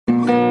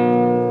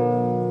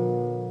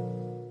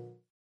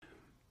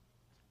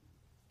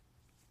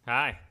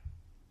Hi,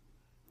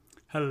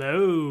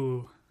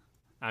 Hello,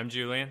 I'm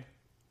Julian.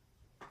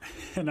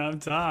 and I'm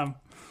Tom.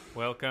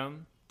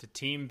 Welcome to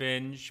Team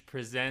Binge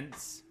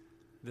presents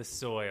The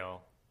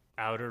Soil,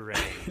 Outer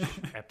Range,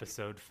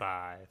 Episode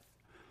 5.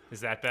 Is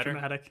that better?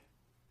 Dramatic.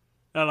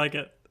 I like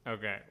it.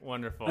 Okay,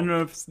 wonderful. I don't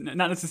know if it's not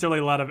necessarily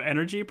a lot of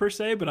energy per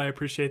se, but I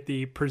appreciate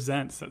the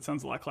presents. That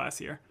sounds a lot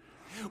classier.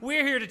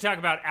 We're here to talk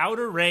about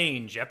Outer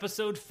Range,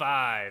 Episode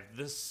 5,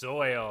 The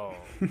Soil.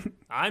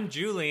 I'm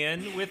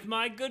Julian with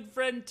my good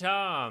friend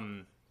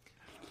Tom.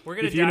 We're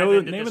going to If you dive know the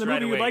into name this of the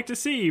right movie away. you'd like to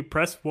see,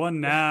 press 1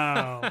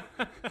 now.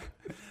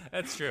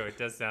 That's true. It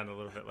does sound a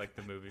little bit like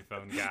the movie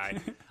phone guy.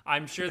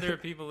 I'm sure there are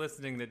people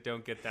listening that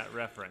don't get that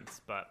reference,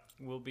 but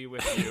we'll be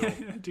with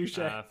you Touche.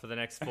 for the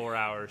next 4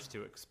 hours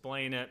to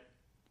explain it.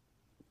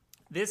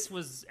 This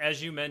was,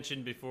 as you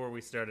mentioned before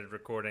we started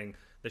recording,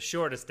 the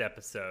shortest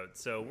episode.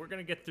 So we're going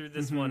to get through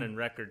this one in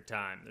record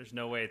time. There's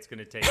no way it's going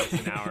to take us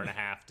an hour and a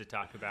half to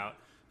talk about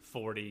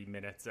 40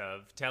 minutes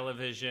of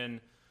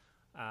television.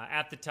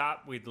 At the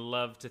top, we'd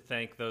love to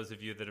thank those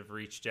of you that have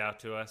reached out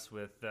to us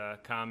with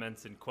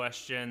comments and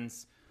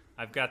questions.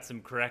 I've got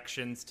some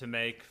corrections to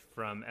make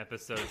from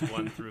episodes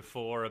 1 through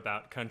 4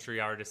 about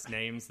country artist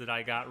names that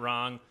I got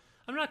wrong.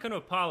 I'm not going to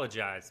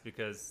apologize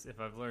because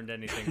if I've learned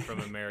anything from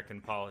American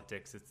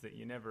politics, it's that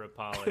you never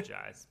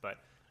apologize. But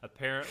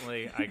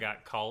apparently I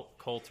got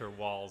Coulter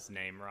Wall's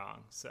name wrong,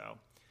 so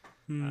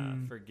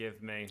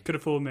forgive me. Could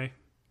have fooled me.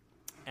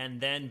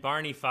 And then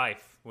Barney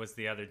Fife was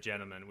the other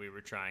gentleman we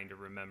were trying to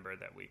remember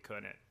that we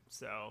couldn't.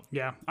 So,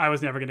 Yeah, I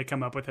was never going to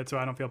come up with it, so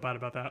I don't feel bad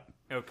about that.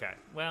 okay.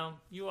 Well,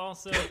 you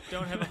also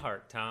don't have a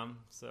heart, Tom,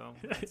 so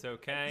that's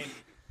okay.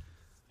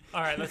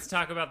 All right, let's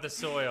talk about The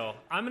Soil.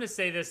 I'm going to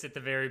say this at the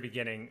very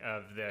beginning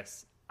of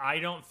this. I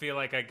don't feel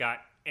like I got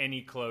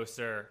any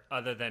closer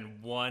other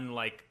than one,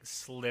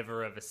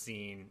 sliver of a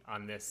scene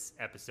on this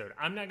episode.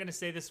 I'm not going to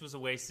say this was a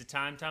waste of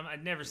time, Tom.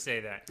 I'd never say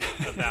that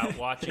about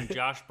watching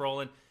Josh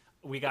Brolin.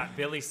 We got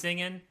Billy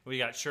singing. We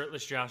got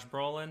shirtless Josh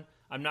Brolin.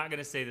 I'm not going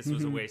to say this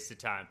was a waste of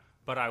time.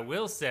 But I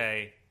will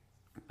say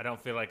I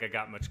don't feel like I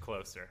got much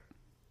closer.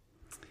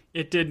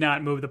 It did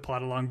not move the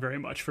plot along very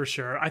much, for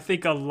sure. I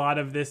think a lot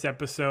of this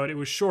episode, it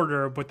was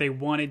shorter, but they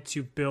wanted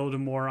to build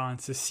more on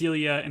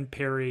Cecilia and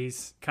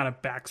Perry's kind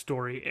of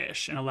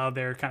backstory-ish and allow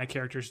their kind of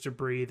characters to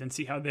breathe and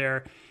see how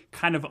they're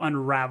kind of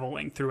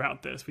unraveling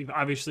throughout this. We've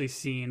obviously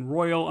seen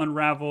Royal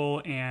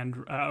unravel and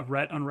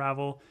Rhett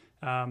unravel.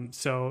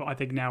 So I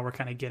think now we're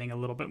kind of getting a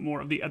little bit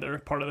more of the other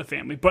part of the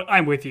family. But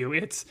I'm with you.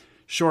 It's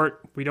short.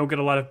 We don't get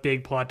a lot of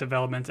big plot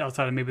developments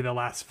outside of maybe the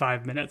last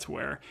 5 minutes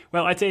where,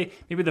 well, I'd say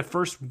maybe the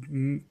first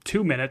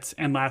 2 minutes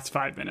and last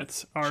 5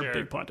 minutes are Sure.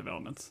 big plot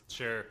developments.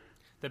 Sure.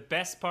 The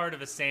best part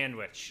of a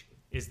sandwich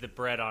is the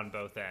bread on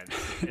both ends,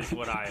 is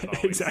what I have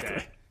always Exactly.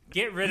 said.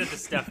 Get rid of the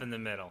stuff in the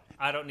middle.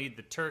 I don't need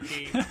the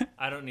turkey.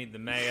 I don't need the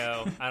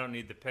mayo. I don't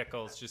need the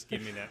pickles. Just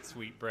give me that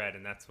sweet bread,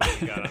 and that's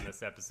what we got on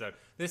this episode.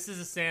 This is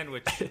a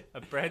sandwich,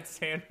 a bread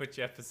sandwich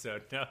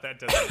episode. No, that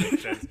doesn't make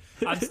sense.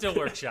 I'm still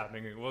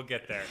workshopping. We'll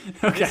get there.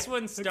 Okay. This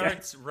one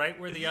starts right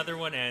where the other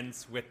one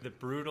ends with the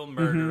brutal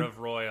murder of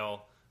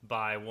Royal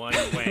by one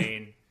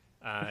Wayne.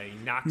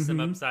 He knocks him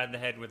upside the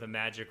head with a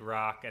magic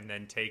rock and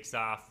then takes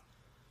off.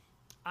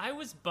 I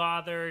was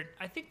bothered.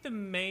 I think the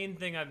main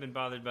thing I've been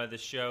bothered by this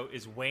show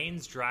is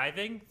Wayne's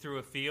driving through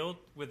a field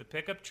with a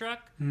pickup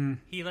truck.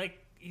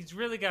 He's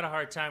really got a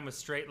hard time with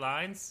straight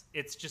lines.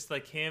 It's just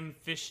like him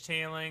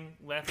fishtailing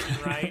left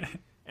and right.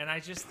 And I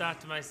just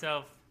thought to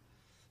myself,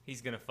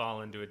 he's going to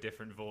fall into a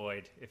different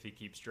void if he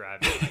keeps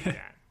driving like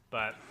that.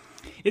 But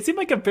It seemed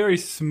like a very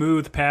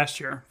smooth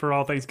pasture for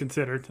all things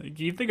considered. Like,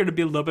 you figured it'd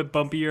be a little bit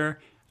bumpier.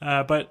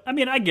 But, I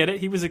mean, I get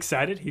it. He was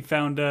excited. He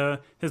found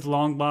his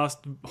long-lost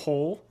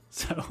hole.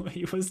 So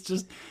he was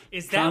just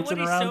is that what bouncing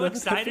he's around so the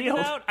excited field.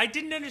 about? I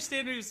didn't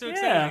understand what he was so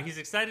excited Yeah. about. He's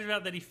excited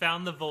about that he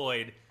found the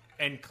void,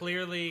 and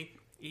clearly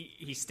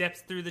he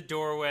steps through the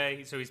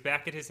doorway, so he's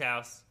back at his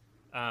house.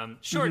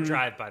 Short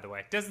drive, by the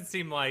way. Doesn't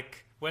seem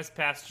like West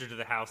Pasture to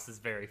the house is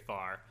very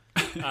far.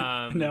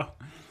 No.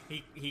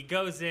 He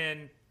goes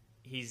in,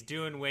 he's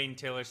doing Wayne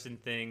Tillerson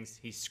things,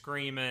 he's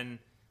screaming.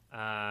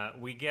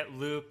 We get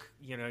Luke,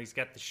 he's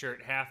got the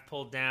shirt half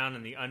pulled down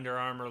and the Under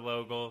Armour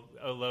logo.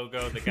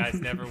 The guy's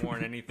never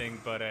worn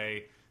anything but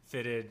a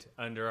fitted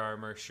Under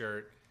Armour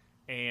shirt.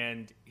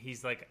 And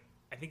he's like,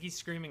 I think he's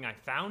screaming, I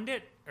found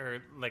it,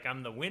 or like,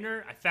 I'm the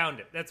winner. I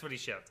found it. That's what he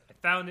shouts. I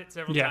found it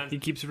several times. Yeah, he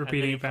keeps and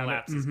repeating then he found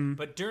it. collapses. Mhm.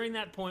 But during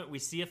that point, we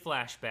see a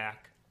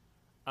flashback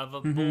of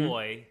a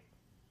boy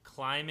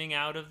climbing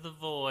out of the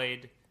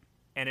void.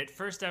 And at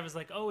first I was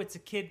like, oh, it's a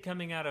kid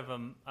coming out of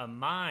a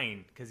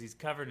mine because he's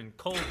covered in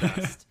coal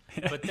dust.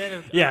 But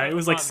then Yeah, it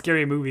was like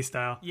scary movie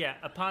style. Yeah,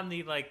 upon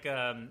the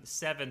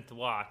seventh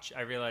watch,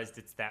 I realized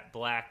it's that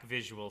black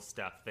visual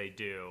stuff they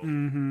do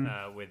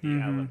with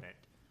the element.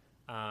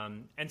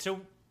 And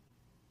so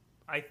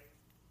I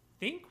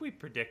think we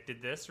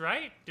predicted this,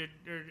 right?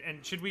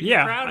 And should we be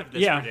proud of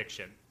this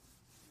prediction?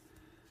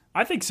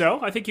 I think so.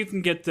 I think you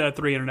can get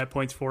 3 internet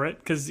points for it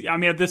because, I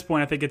mean, at this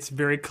point, I think it's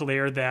very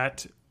clear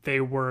that they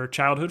were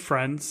childhood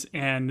friends,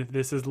 and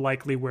this is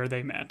likely where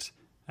they met.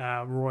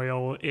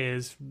 Royal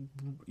is,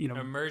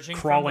 emerging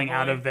crawling from the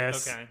out void? of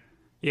this. Okay.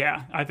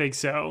 Yeah, I think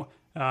so.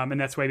 And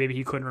that's why maybe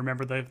he couldn't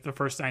remember the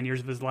first 9 years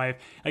of his life.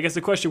 I guess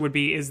the question would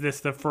be, is this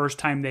the first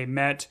time they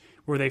met?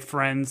 Were they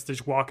friends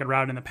just walking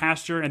around in the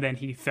pasture and then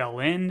he fell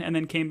in and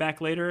then came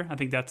back later? I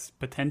think that's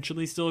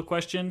potentially still a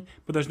question,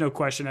 but there's no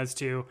question as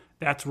to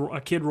that's a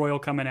kid Royal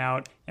coming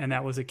out and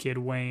that was a kid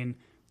Wayne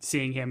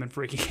seeing him and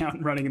freaking out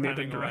and running in the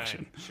other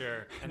direction.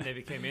 Sure. And they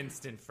became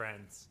instant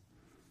friends.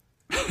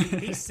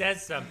 He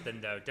says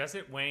something though,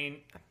 doesn't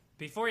Wayne?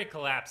 Before he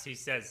collapsed, he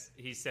says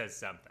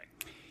something.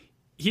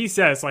 He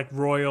says, like,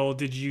 Royal,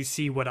 did you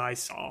see what I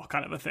saw,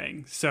 kind of a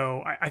thing.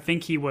 So I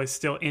think he was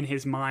still in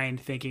his mind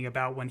thinking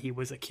about when he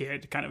was a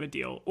kid, kind of a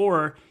deal.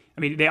 Or,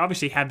 I mean, they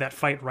obviously had that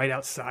fight right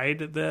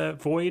outside the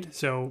void,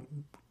 so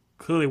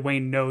clearly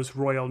Wayne knows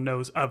Royal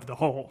knows of the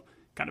hole,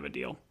 kind of a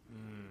deal.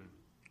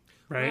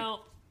 Right?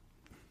 Well,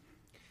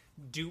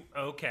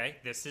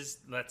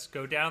 let's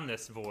go down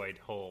this void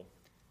hole.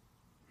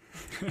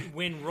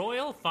 When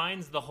Royal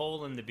finds the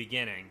hole in the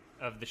beginning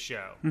of the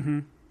show,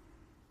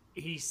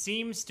 it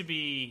seems to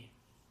be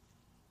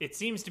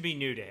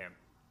new to him,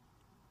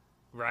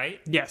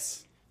 right?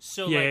 Yes.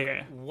 So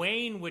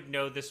Wayne would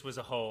know this was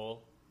a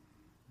hole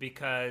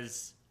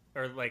because,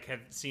 or like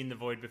have seen the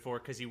void before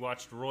because he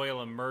watched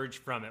Royal emerge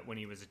from it when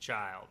he was a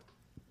child.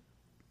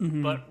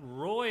 But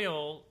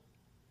Royal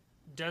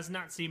does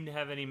not seem to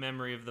have any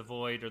memory of the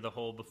void or the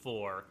hole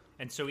before.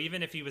 And so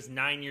even if he was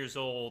 9 years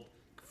old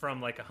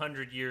from like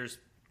 100 years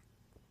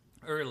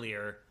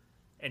earlier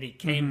and he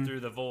came through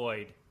the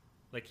void,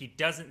 like he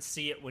doesn't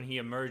see it when he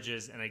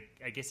emerges, and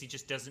I guess he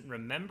just doesn't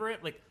remember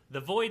it. Like the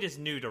void is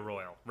new to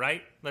Royal,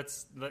 right?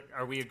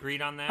 Are we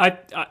agreed on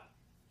that?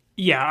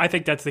 Yeah, I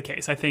think that's the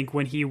case. I think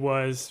when he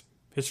was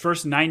his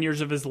first 9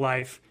 years of his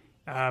life,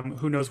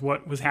 who knows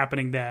what was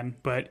happening then,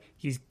 but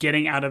he's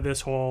getting out of this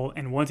hole,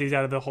 and once he's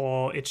out of the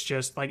hole, it's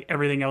just like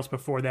everything else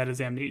before that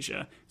is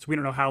amnesia. So we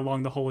don't know how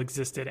long the hole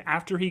existed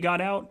after he got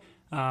out.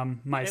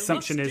 My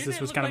assumption is this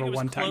was kind of a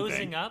one-time thing.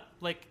 Closing up,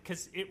 like,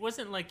 because it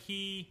wasn't like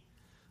he.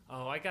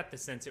 Oh, I got the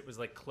sense it was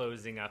like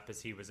closing up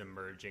as he was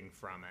emerging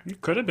from it.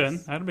 It could have been.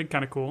 That'd have been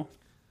kind of cool.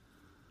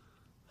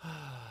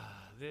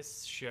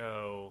 This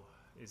show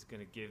is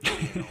going to give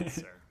me an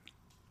ulcer.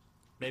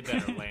 They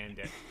better land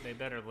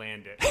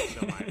it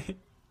so my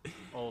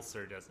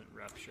ulcer doesn't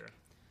rupture.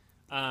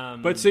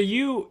 But so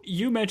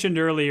you mentioned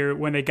earlier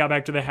when they got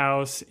back to the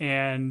house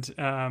and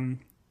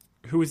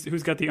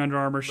who's got the Under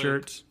Armour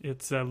shirt?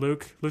 It's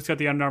Luke. Luke's got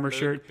the Under Armour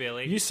shirt.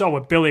 Billy. You saw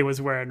what Billy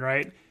was wearing,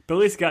 right?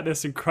 Billy's got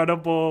this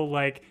incredible,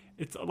 like,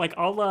 it's like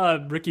a la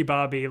Ricky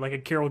Bobby, like a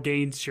Carol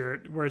Gaines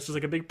shirt, where it's just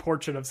like a big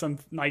portrait of some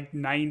like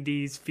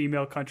 90s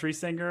female country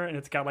singer, and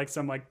it's got like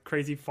some like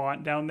crazy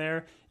font down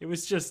there. It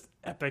was just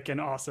epic and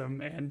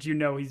awesome, and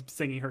he's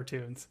singing her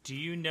tunes. Do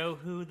you know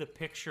who the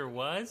picture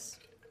was?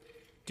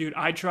 Dude,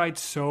 I tried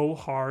so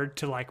hard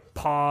to like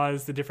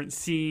pause the different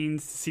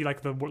scenes to see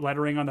like the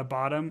lettering on the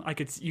bottom.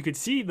 You could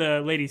see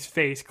the lady's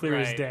face clear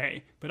as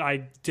day, but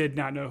I did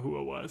not know who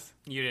it was.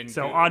 You didn't.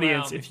 So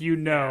audience, if you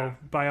know,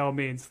 by all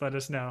means, let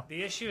us know.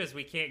 The issue is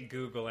we can't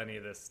Google any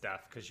of this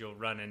stuff because you'll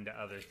run into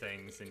other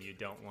things and you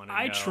don't want to know.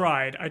 I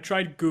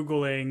tried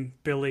Googling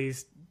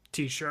Billy's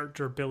t-shirt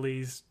or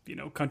Billy's,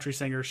 country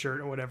singer shirt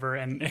or whatever,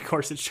 and of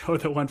course it showed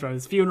the one from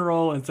his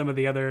funeral and some of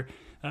the other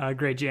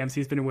great jams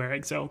he's been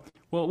wearing. So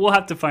we'll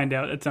have to find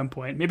out at some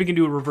point. Maybe we can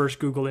do a reverse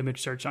Google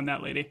image search on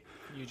that lady.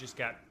 You just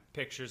got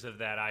pictures of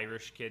that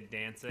Irish kid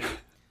dancing.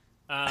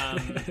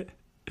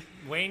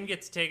 Wayne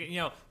gets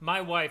taken.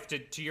 My wife,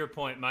 to your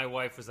point, my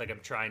wife was like,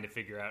 I'm trying to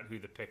figure out who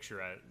the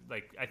picture is.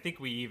 Like, I think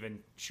we even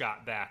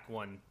shot back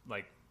one,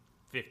 like,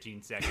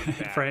 15 seconds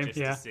back frame, just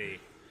to see.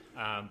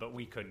 But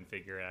we couldn't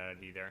figure it out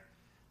either.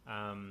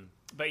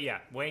 But yeah,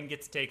 Wayne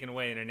gets taken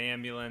away in an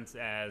ambulance,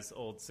 as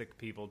old sick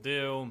people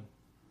do.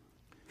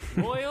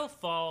 Royal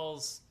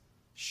falls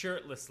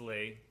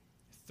shirtlessly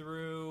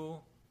through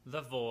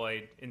the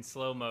void in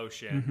slow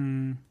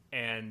motion.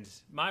 And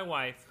my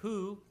wife,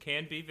 who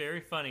can be very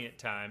funny at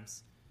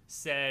times,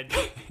 said,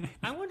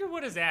 I wonder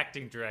what his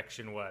acting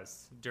direction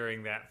was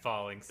during that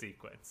falling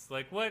sequence.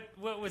 Like, what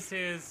was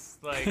his,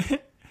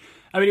 like...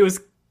 I mean, it was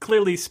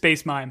clearly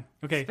space mime.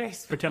 Okay,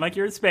 space pretend like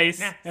you're in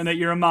space and that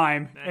you're a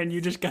mime, and you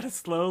just gotta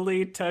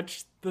slowly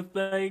touch the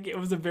thing. It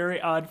was a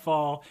very odd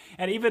fall.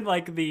 And even,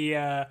 like,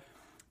 the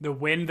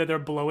wind that they're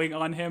blowing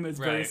on him is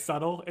very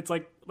subtle. It's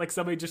like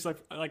somebody just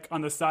like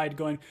on the side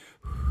going...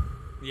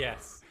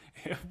 Yes.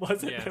 It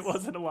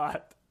wasn't a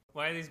lot.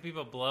 Why are these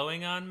people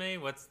blowing on me?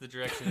 What's the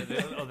direction of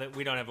this? Oh, that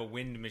we don't have a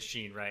wind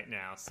machine right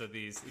now, so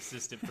these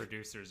assistant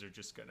producers are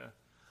just gonna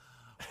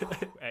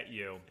at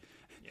you.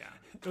 Yeah.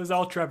 It was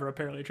all Trevor,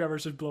 apparently.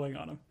 Trevor's just blowing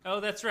on him. Oh,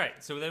 that's right.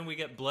 So then we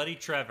get bloody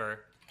Trevor,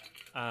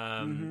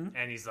 and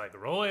he's like,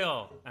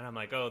 Royal. And I'm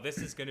like, oh, this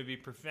is going to be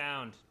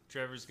profound.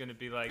 Trevor's going to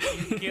be like,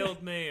 you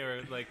killed me,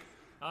 or like,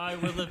 I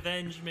will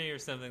avenge me, or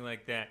something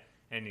like that.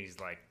 And he's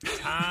like,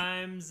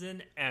 time's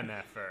an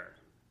MFer.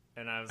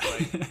 And I was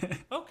like,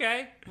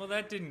 okay, well,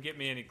 that didn't get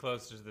me any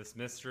closer to this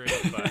mystery,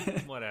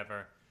 but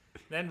whatever.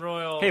 Then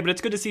Royal... Hey, but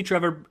it's good to see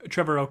Trevor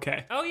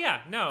okay. Oh,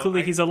 yeah, no.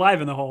 Clearly he's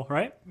alive in the hole,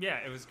 right? Yeah,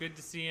 it was good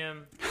to see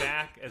him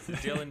back as the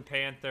Dylan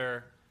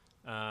Panther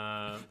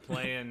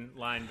playing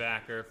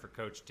linebacker for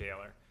Coach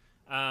Taylor.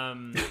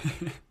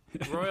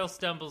 Royal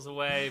stumbles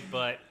away,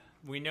 but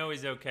we know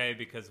he's okay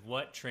because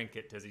what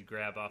trinket does he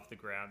grab off the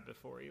ground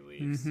before he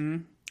leaves? Mm-hmm.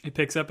 He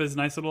picks up his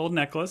nice little old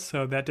necklace,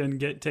 so that didn't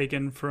get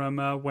taken from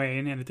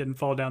Wayne, and it didn't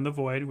fall down the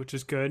void, which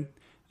is good.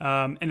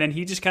 And then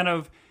he just kind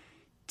of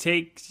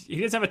he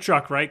doesn't have a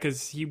truck, right?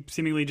 Because he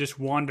seemingly just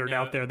wandered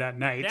out there that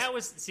night.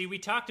 We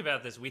talked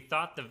about this. We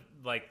thought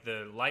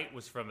the light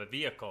was from a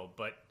vehicle,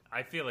 but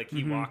I feel like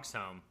he walks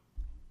home.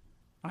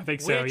 I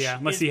think so, yeah.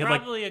 Unless he had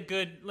probably a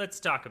good...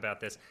 Let's talk about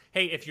this.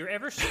 Hey, if you're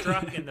ever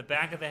struck in the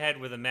back of the head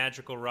with a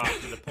magical rock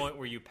to the point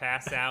where you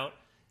pass out,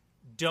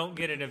 don't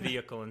get in a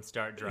vehicle and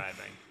start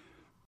driving.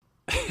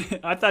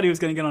 I thought he was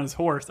going to get on his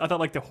horse. I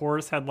thought the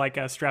horse had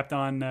a strapped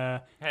on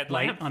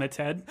light on its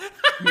head.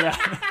 Yeah.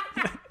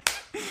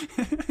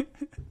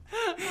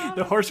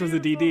 The horse was a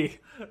DD.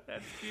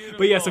 That's beautiful.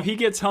 But yeah, so he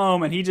gets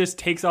home and he just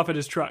takes off at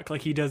his truck.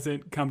 He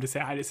doesn't come to say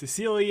hi to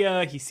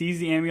Cecilia. He sees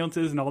the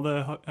ambulances and all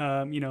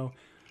the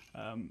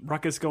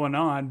ruckus going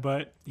on,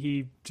 but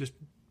he just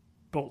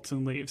bolts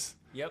and leaves.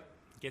 Yep,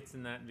 gets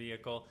in that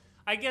vehicle.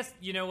 I guess,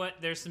 you know what?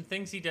 There's some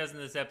things he does in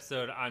this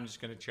episode I'm just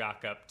going to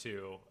chalk up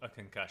to a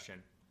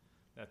concussion.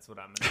 That's what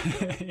I'm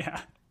going to do.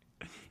 Yeah.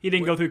 He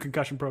didn't go through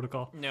concussion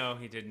protocol. No,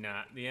 he did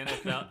not. The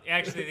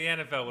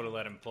NFL would have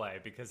let him play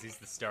because he's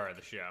the star of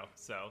the show.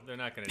 So they're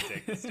not going to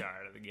take the star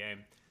out of the game.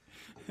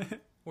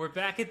 We're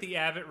back at the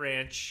Abbott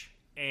Ranch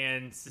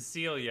and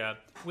Cecilia,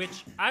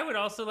 which I would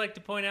also like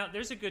to point out,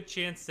 there's a good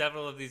chance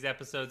several of these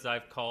episodes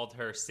I've called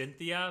her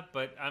Cynthia,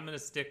 but I'm going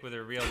to stick with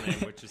her real name,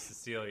 which is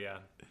Cecilia.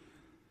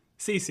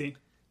 Cece.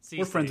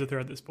 We're friends with her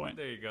at this point.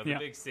 There you go, the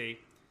big C.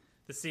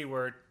 The C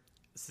word,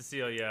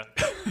 Cecilia,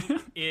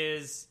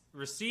 is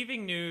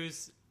receiving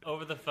news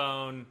over the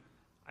phone,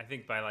 I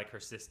think by her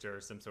sister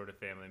or some sort of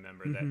family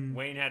member, that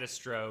Wayne had a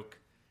stroke,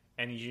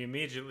 and he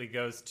immediately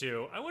goes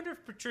to, I wonder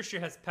if Patricia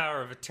has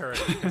power of attorney,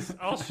 because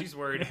all she's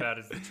worried about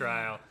is the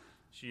trial.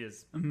 She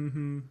is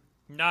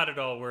not at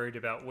all worried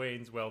about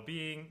Wayne's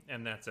well-being,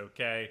 and that's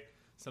okay.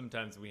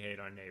 Sometimes we hate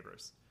our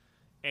neighbors.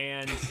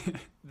 And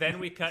then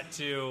we cut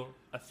to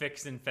a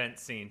fix and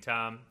fence scene,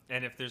 Tom.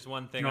 And if there's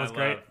one thing I love,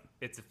 great.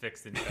 It's a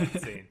fix and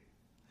fence scene.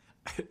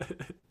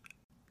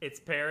 It's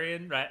Perry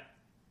and Rhett.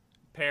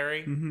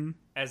 Perry,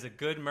 as a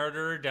good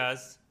murderer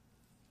does,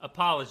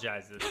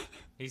 apologizes.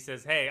 He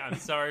says, hey, I'm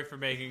sorry for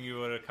making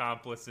you an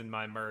accomplice in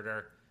my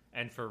murder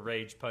and for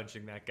rage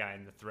punching that guy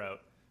in the throat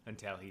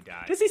until he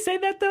died. Does he say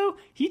that, though?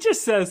 He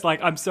just says,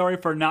 I'm sorry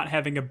for not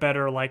having a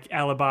better,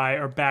 alibi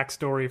or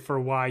backstory for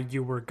why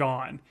you were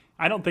gone.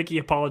 I don't think he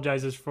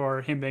apologizes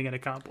for him being an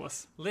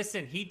accomplice.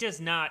 Listen, he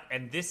does not,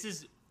 and this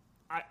is,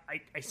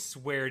 I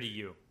swear to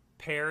you,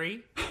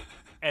 Perry,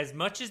 as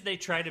much as they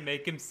try to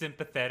make him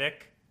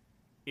sympathetic,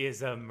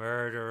 is a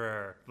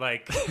murderer.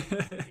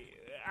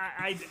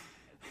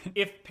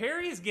 If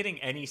Perry is getting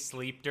any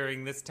sleep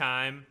during this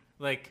time,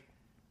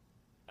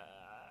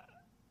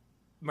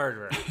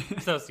 murderer,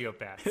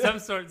 sociopath,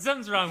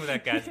 something's wrong with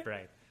that guy's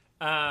brain.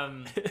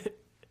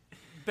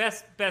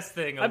 Best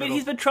thing.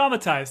 He's been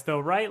traumatized though,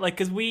 right?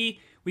 Because we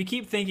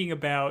keep thinking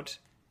about,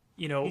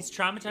 he's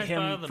traumatized him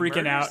by all the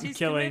freaking out and he's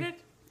killing.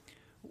 Committed?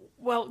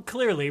 Well,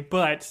 clearly,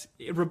 but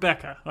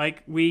Rebecca,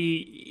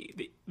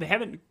 they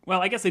haven't.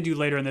 Well, I guess they do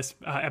later in this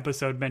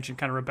episode mention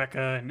kind of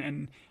Rebecca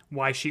and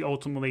why she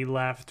ultimately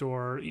left,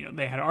 or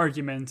they had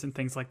arguments and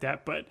things like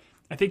that. But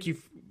I think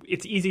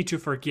it's easy to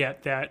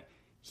forget that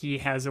he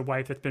has a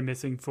wife that's been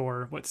missing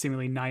for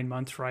seemingly 9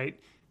 months, right?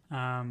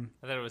 I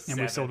thought it was 7.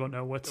 And we still don't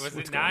know what's Was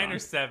what's it going 9 on. or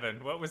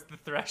 7? What was the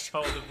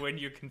threshold of when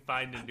you can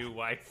find a new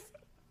wife?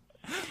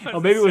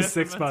 Maybe it was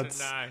 6 7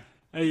 months. or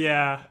 9?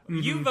 Yeah.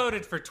 You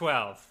voted for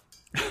 12.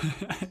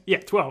 Yeah,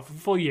 12,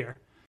 full year.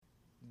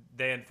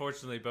 They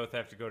unfortunately both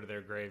have to go to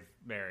their grave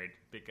married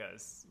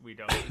because we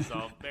don't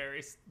dissolve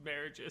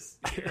marriages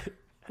here.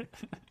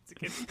 It's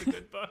against the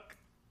good book.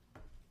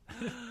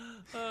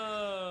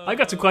 I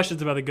got some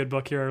questions about the good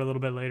book here a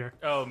little bit later.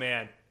 Oh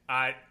man,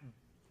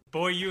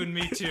 boy, you and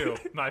me too,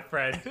 my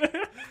friend.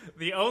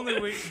 The only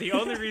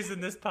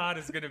reason this pod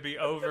is going to be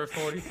over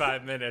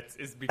 45 minutes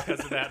is because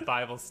of that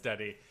Bible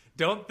study.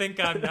 Don't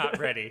think I'm not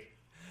ready.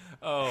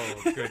 Oh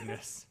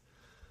goodness.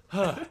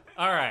 All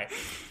right.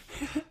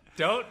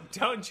 Don't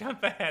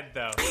jump ahead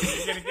though.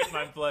 You're gonna get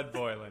my blood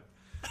boiling.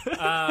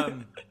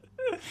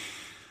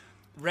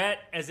 Rhett,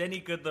 as any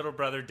good little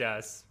brother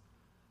does,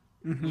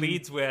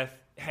 leads with,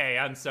 "Hey,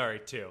 I'm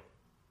sorry too.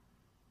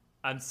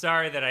 I'm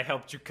sorry that I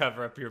helped you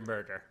cover up your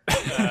murder,"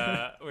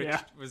 which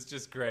was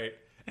just great.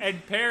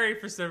 And Perry,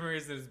 for some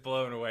reason, is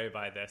blown away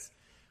by this.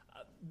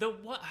 I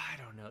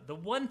don't know. The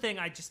one thing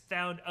I just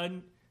found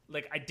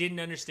I didn't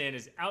understand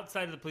is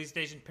outside of the police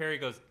station, Perry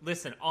goes,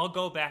 "Listen, I'll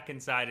go back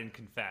inside and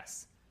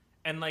confess."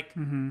 And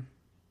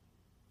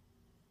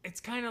it's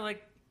kind of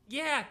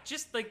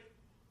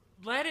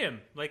let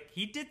him. Like,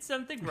 he did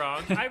something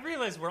wrong. I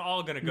realize we're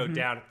all going to go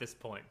down at this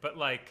point, but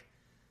like,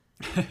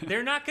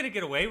 they're not going to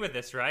get away with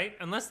this, right?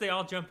 Unless they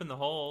all jump in the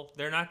hole,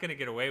 they're not going to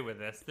get away with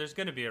this. There's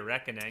going to be a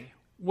reckoning.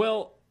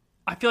 Well,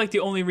 I feel like the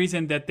only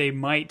reason that they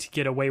might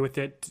get away with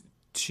it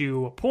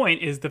to a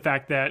point is the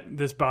fact that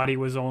this body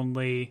was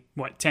only,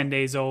 10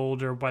 days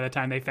old, or by the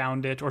time they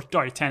found it, or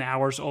sorry, 10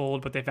 hours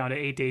old, but they found it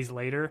 8 days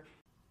later.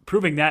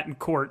 Proving that in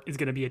court is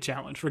going to be a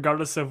challenge,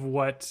 regardless of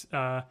what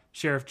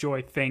Sheriff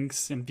Joy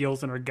thinks and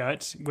feels in her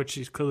gut, which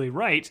she's clearly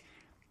right.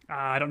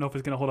 I don't know if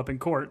it's going to hold up in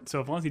court.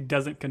 So as long as he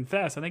doesn't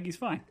confess, I think he's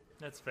fine.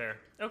 That's fair.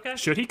 Okay.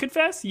 Should he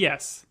confess?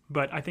 Yes,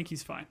 but I think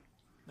he's fine.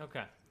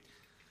 Okay.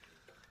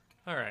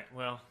 All right.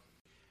 Well,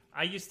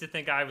 I used to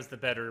think I was the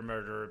better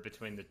murderer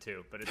between the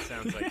two, but it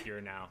sounds like you're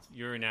now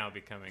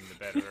becoming the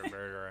better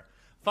murderer.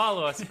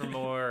 Follow us for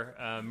more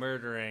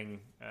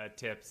murdering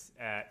tips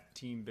at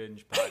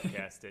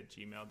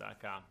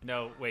teambingepodcast@gmail.com.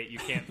 No, wait, you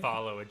can't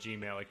follow a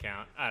Gmail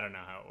account. I don't know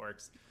how it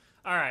works.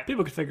 All right.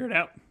 People can figure it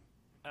out.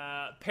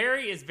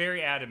 Perry is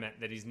very adamant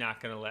that he's not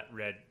going to let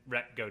Rhett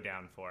go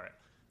down for it,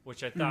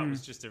 which I thought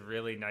was just a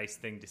really nice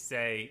thing to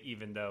say,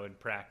 even though in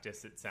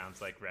practice it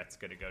sounds like Rhett's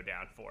going to go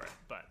down for it,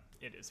 but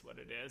it is what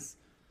it is.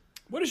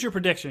 What is your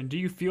prediction? Do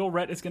you feel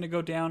Rhett is going to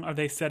go down? Are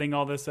they setting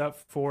all this up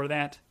for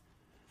that?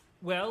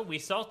 Well, we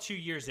saw 2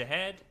 years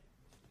ahead,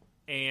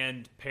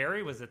 and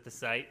Perry was at the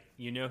site.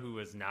 You know who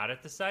was not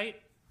at the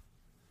site?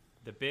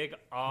 The big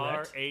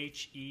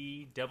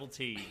RHETT.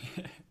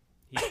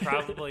 He's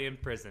probably in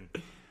prison.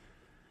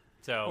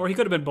 So, or he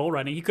could have been bull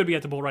riding. He could be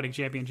at the bull riding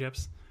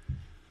championships.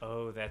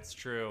 Oh, that's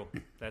true.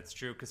 That's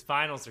true, because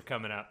finals are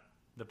coming up.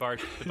 The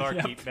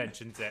barkeep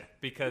mentions it,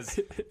 because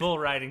bull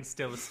riding's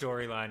still a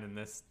storyline in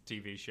this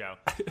TV show.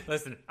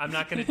 Listen, I'm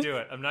not going to do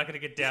it. I'm not going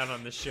to get down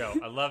on this show.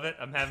 I love it.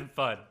 I'm having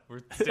fun.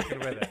 We're sticking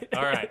with it.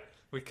 All right.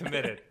 We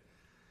committed.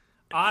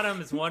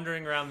 Autumn is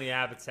wandering around the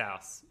Abbott's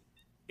house.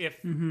 If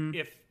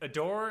a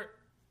door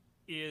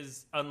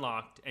is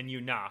unlocked and you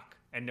knock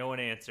and no one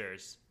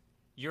answers,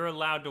 you're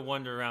allowed to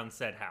wander around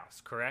said house,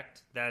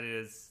 correct? That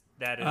is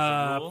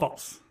a rule?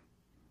 False.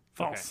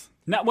 Okay.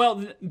 No,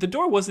 well, the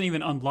door wasn't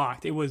even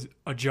unlocked. It was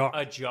ajar.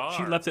 Ajar.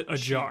 She left it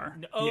ajar.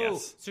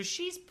 Yes. So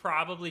she's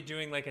probably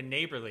doing like a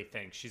neighborly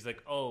thing. She's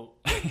like,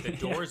 like the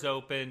door's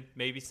open.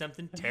 Maybe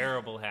something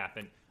terrible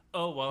happened.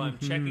 Well, I'm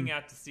checking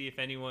out to see if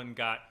anyone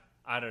got,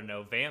 I don't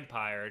know,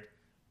 vampired.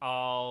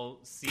 I'll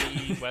see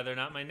whether or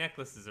not my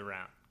necklace is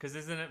around. Because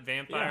isn't it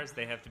vampires?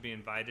 They have to be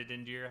invited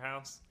into your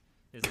house.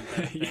 Isn't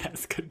that a thing?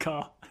 Yes, good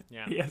call.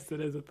 Yeah. Yes, it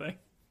is a thing.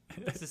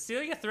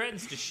 Cecilia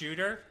threatens to shoot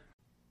her.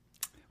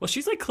 Well,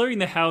 she's like clearing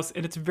the house,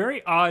 and it's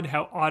very odd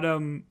how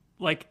Autumn,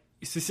 like,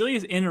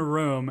 Cecilia's in a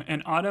room,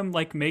 and Autumn,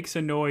 like, makes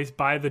a noise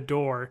by the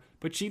door,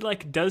 but she,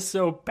 like, does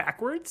so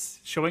backwards,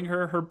 showing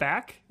her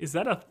back. Is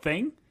that a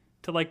thing?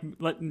 To, like,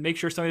 make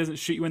sure somebody doesn't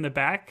shoot you in the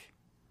back?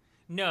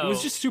 No. It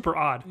was just super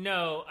odd.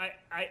 No,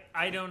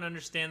 I don't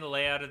understand the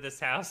layout of this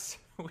house.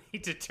 We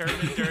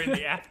determined during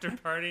the after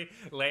party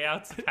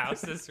layouts of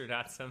houses are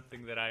not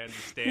something that I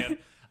understand.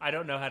 I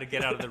don't know how to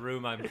get out of the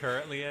room I'm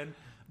currently in,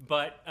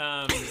 but,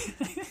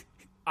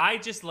 I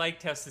just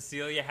liked how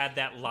Cecilia had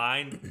that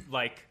line,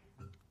 like,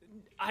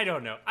 I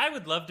don't know. I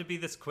would love to be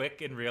this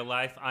quick in real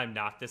life. I'm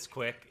not this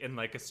quick in,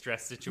 like, a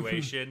stress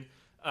situation.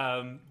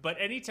 But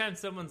anytime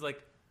someone's,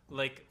 like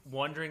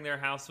wandering their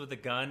house with a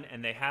gun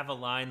and they have a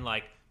line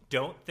like,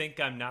 don't think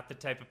I'm not the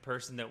type of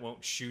person that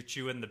won't shoot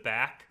you in the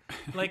back.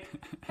 Like,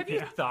 have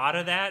you thought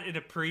of that in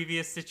a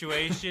previous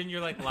situation?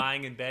 You're, like,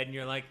 lying in bed and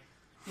you're like,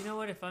 you know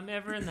what, if I'm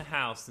ever in the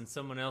house and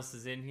someone else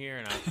is in here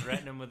and I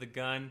threaten them with a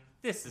gun,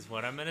 this is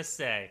what I'm going to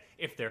say.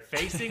 If they're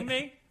facing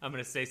me, I'm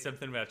going to say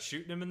something about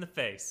shooting them in the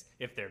face.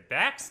 If their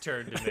back's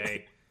turned to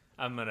me,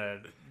 I'm going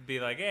to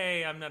be like,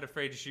 hey, I'm not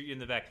afraid to shoot you in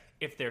the back.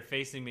 If they're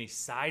facing me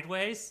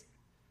sideways,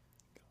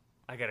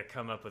 I got to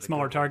come up with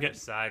smaller target.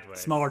 Sideways.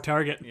 Smaller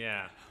target.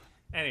 Yeah.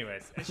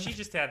 Anyways, she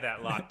just had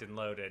that locked and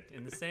loaded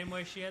in the same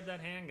way she had that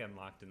handgun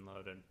locked and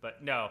loaded.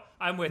 But no,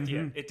 I'm with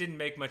you. It didn't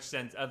make much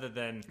sense other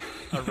than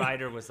a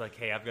writer was like,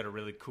 hey, I've got a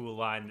really cool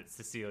line that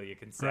Cecilia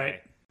can say.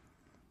 Right.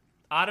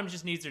 Autumn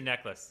just needs her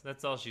necklace.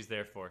 That's all she's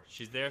there for.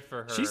 She's there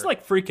for her. She's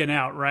like freaking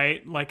out,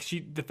 right? Like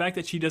the fact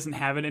that she doesn't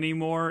have it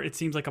anymore, it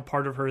seems like a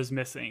part of her is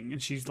missing.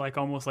 And she's like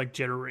almost like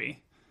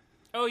jittery.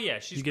 Oh yeah,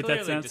 she's you get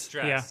clearly that sense?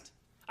 distressed.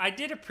 Yeah. I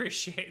did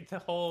appreciate the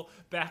whole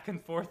back and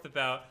forth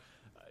about,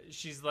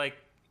 she's like,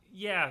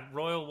 yeah,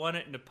 Royal won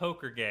it in a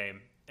poker game.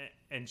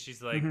 And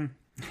she's like,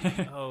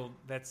 oh,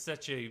 that's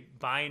such a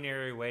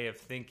binary way of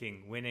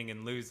thinking, winning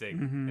and losing.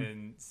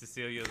 And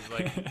Cecilia's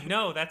like,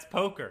 no, that's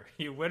poker.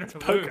 You win or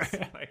lose.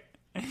 Like,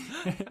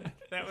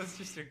 that was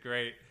just a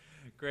great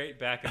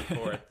back and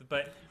forth.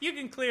 But you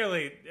can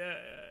clearly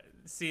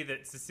see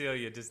that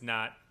Cecilia does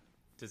not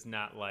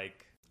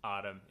like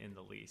Autumn in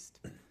the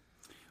least.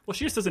 Well,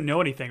 she just doesn't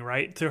know anything,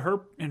 right?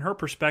 In her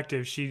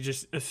perspective, she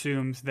just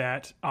assumes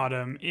that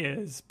Autumn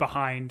is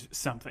behind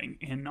something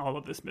in all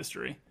of this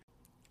mystery.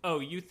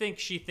 Oh, you think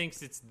she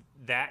thinks it's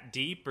that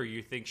deep, or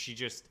you think she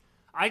just...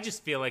 I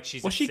just feel like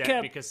she's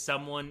upset because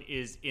someone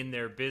is in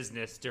their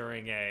business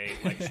during a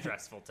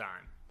stressful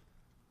time.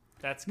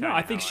 That's No,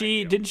 I think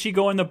didn't she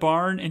go in the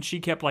barn and she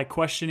kept like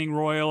questioning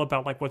Royal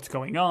about like what's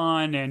going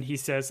on, and he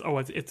says, "Oh,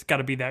 it's got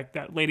to be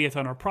that lady that's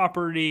on our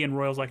property," and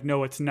Royal's like,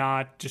 "No, it's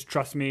not. Just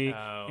trust me."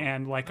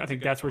 And like I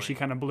think that's where she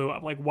kind of blew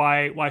up. Like,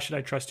 why should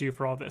I trust you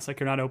for all this? Like,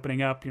 you're not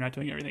opening up, you're not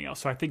doing everything else.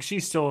 So I think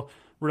she's still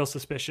real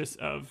suspicious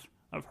of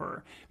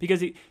her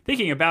because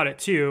thinking about it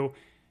too.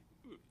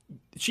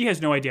 She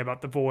has no idea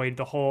about the void,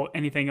 the whole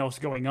anything else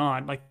going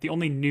on. Like the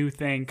only new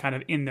thing kind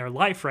of in their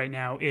life right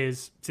now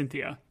is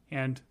Cynthia.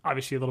 And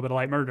obviously a little bit of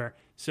light murder.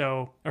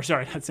 So, or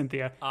sorry, not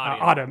Cynthia.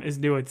 Autumn is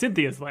new in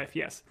Cynthia's life,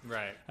 yes.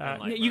 Right.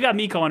 You got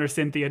me calling her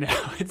Cynthia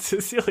now. It's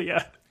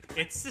Cecilia.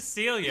 It's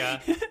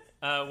Cecilia,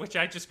 which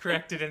I just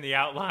corrected in the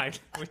outline,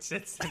 which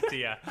said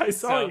Cynthia. I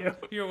saw you.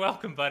 You're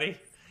welcome, buddy.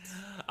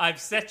 I've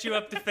set you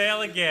up to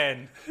fail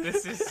again.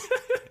 This is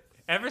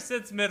ever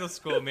since middle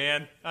school,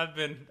 man. I've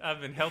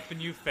been helping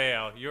you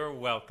fail. You're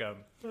welcome.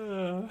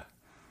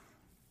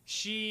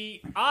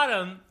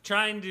 Autumn,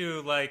 trying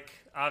to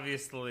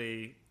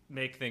obviously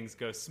make things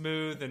go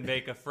smooth and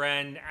make a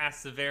friend,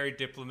 asks a very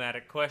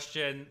diplomatic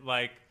question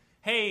like,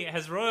 hey,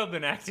 has Royal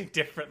been acting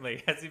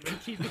differently? Has he been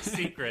keeping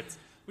secrets?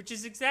 Which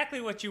is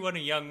exactly what you want a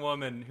young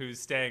woman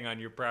who's staying on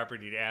your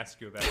property to ask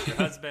you about your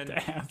husband.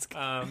 To ask.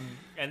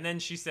 And then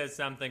she says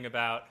something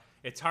about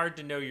it's hard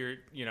to know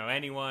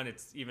anyone.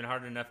 It's even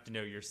hard enough to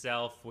know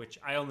yourself, which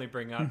I only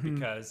bring up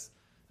because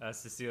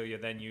Cecilia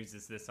then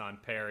uses this on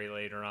Perry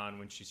later on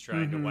when she's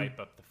trying to wipe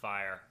up the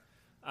fire.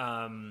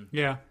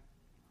 Yeah.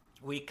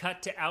 We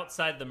cut to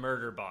outside the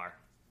murder bar.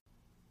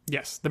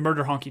 Yes, the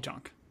murder honky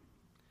tonk.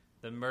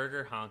 The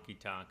murder honky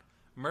tonk.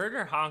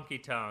 Murder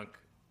honky tonk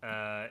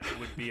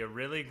would be a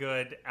really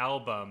good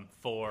album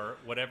for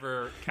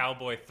whatever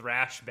cowboy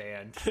thrash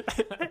band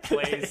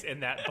plays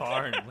in that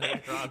barn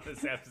later on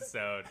this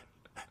episode.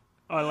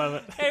 Oh, I love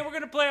it. Hey, we're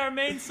going to play our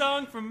main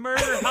song from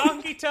Murder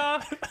Honky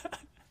Tonk.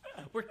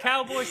 We're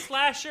Cowboy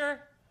Slasher.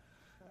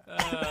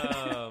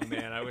 Oh,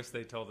 man, I wish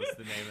they told us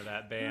the name of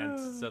that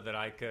band so that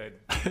I could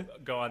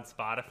go on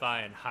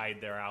Spotify and hide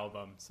their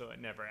album so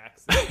it never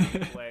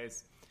accidentally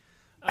plays.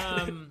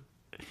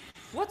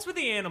 What's with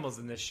the animals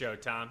in this show,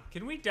 Tom?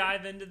 Can we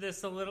dive into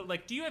this a little?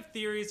 Do you have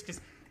theories?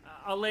 Because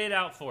I'll lay it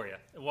out for you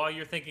while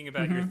you're thinking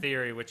about your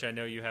theory, which I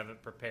know you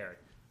haven't prepared.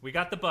 We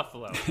got the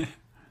buffalo.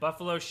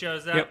 Buffalo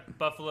shows up. Yep.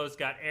 Buffalo's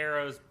got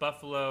arrows.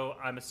 Buffalo,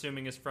 I'm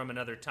assuming, is from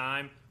another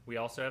time. We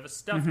also have a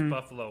stuffed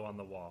buffalo on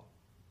the wall.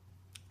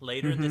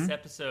 Later in this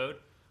episode,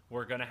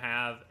 we're going to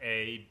have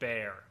a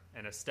bear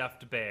and a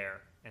stuffed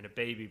bear and a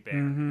baby bear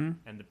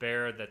and the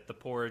bear that the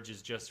porridge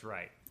is just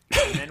right.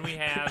 And then we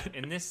have,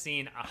 in this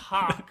scene, a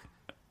hawk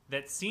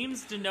that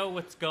seems to know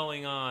what's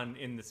going on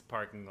in this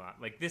parking lot.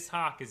 This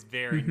hawk is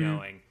very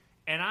knowing.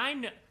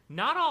 And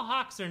not all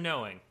hawks are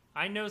knowing.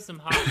 I know some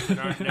hawks that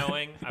aren't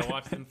knowing. I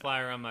watch them fly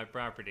around my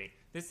property.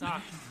 This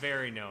hawk is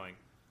very knowing.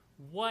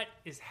 What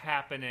is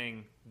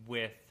happening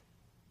with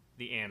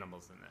the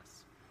animals in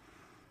this?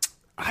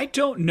 I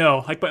don't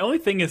know. My only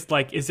thing is,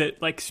 is it,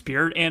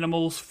 spirit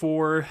animals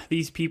for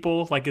these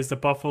people? Is the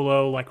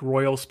buffalo,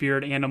 royal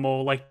spirit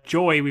animal?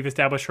 Joy, we've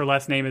established her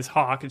last name is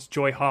Hawk. It's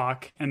Joy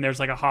Hawk. And there's,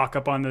 a hawk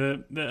up on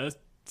the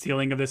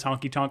ceiling of this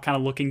honky-tonk kind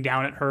of looking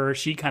down at her.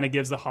 She kind of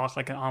gives the hawk,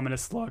 an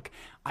ominous look.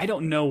 I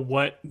don't know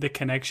what the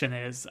connection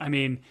is. I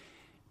mean,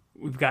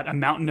 we've got a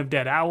mountain of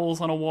dead owls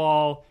on a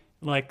wall.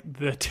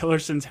 The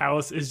Tillerson's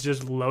house is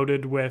just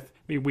loaded with...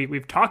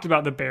 We've talked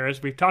about the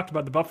bears, we've talked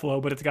about the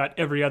buffalo, but it's got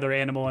every other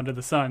animal under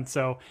the sun.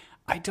 So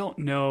I don't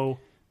know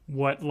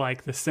what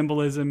the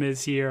symbolism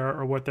is here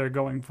or what they're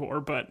going for,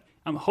 but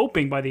I'm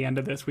hoping by the end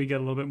of this we get a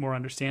little bit more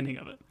understanding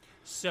of it.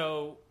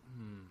 So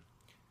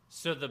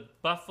the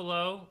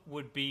buffalo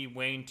would be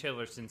Wayne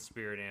Tillerson's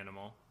spirit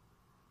animal.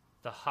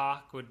 The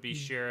hawk would be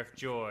Sheriff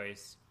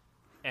Joy's,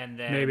 and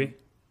then maybe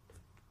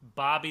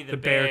Bobby the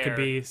bear could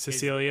be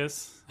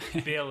Cecilia's.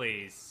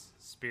 Billy's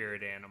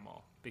spirit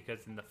animal.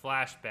 Because in the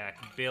flashback,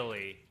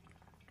 Billy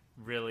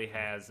really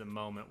has a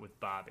moment with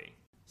Bobby.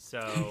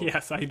 So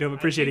yes, I do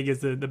appreciate he gives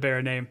the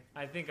bear name.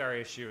 I think our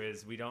issue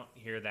is we don't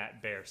hear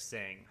that bear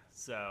sing,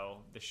 so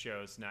the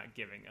show's not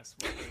giving us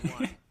what we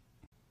want.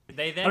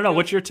 I don't know.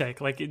 What's your take?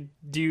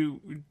 Do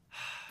you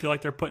feel like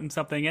they're putting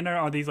something in there?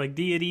 Are these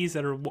deities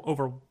that are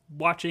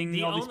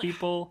overwatching all these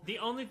people? The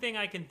only thing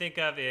I can think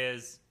of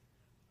is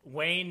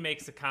Wayne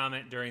makes a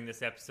comment during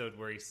this episode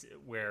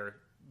where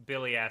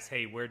Billy asks,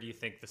 hey, where do you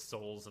think the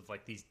souls of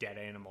these dead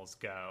animals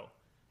go?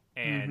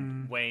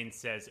 And Wayne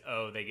says,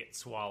 oh, they get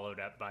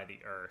swallowed up by the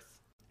earth,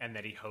 and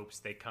that he hopes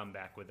they come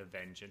back with a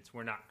vengeance.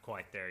 We're not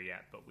quite there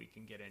yet, but we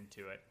can get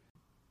into it.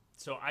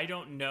 So I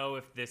don't know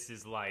if this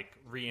is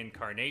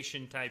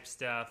reincarnation type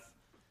stuff.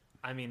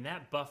 I mean,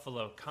 that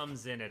buffalo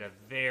comes in at a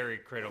very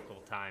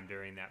critical time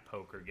during that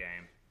poker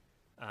game.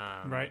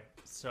 Right.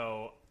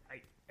 So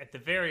at the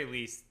very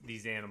least,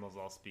 these animals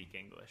all speak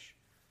English.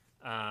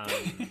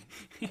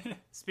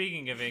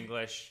 Speaking of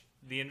English,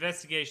 the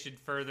investigation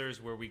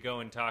furthers where we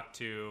go and talk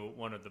to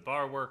one of the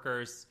bar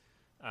workers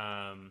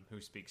who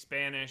speaks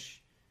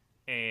Spanish,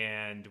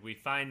 and we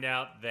find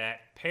out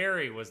that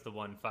Perry was the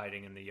one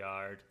fighting in the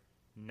yard,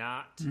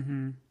 not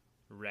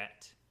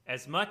Rhett.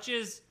 as much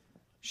as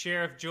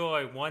Sheriff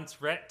Joy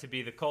wants Rhett to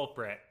be the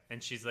culprit,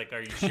 and she's like,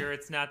 are you sure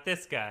it's not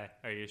this guy?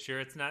 Are you sure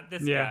it's not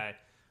this guy?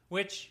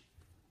 Which,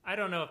 I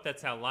don't know if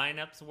that's how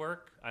lineups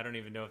work. I don't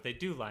even know if they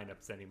do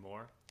lineups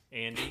anymore.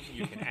 Andy,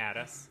 you can add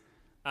us.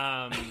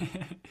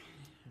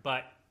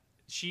 But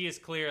she is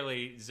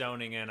clearly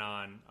zoning in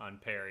on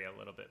Perry a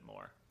little bit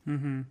more.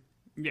 Mm-hmm.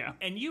 Yeah.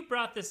 And you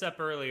brought this up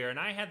earlier, and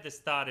I had this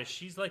thought as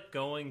she's, like,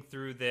 going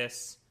through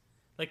this,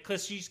 like,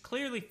 because she's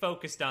clearly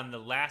focused on the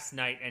last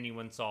night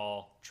anyone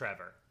saw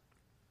Trevor.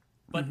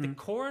 But the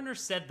coroner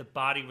said the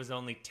body was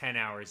only 10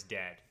 hours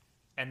dead,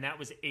 and that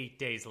was 8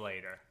 days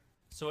later.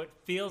 So it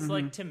feels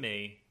like, to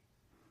me,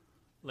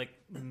 like,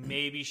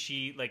 maybe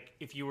she, like,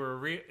 if you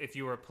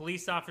were a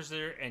police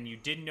officer and you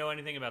didn't know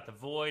anything about the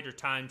Void or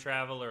time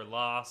travel or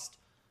Lost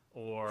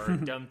or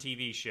dumb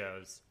TV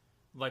shows,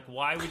 like,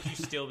 why would you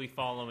still be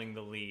following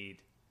the lead?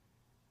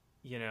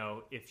 You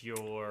know, if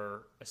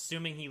you're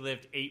assuming he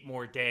lived 8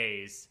 more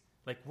days,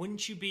 like,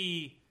 wouldn't you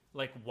be,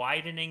 like,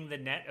 widening the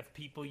net of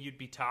people you'd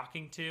be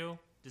talking to?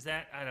 Does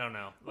that, I don't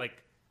know.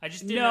 Like, I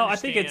just didn't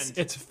understand. I think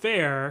it's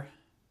fair.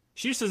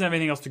 She just doesn't have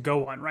anything else to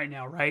go on right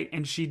now, right?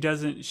 And she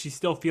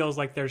still feels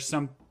like there's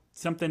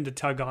something to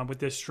tug on with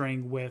this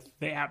string with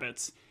the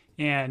Abbotts.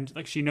 And,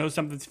 like, she knows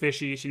something's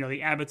fishy. She knows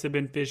the Abbotts have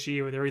been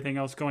fishy with everything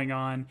else going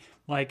on.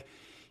 Like,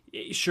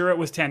 sure, it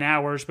was 10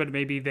 hours, but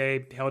maybe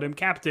they held him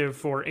captive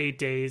for 8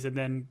 days and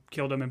then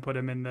killed him and put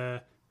him in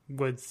the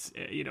woods,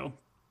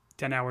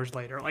 10 hours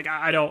later. Like,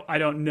 I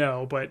don't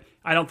know, but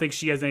I don't think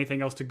she has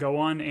anything else to go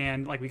on.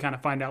 And, like, we kind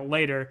of find out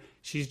later,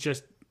 she's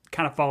just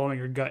kind of following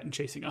her gut and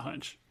chasing a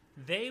hunch.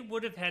 They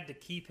would have had to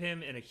keep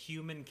him in a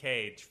human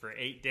cage for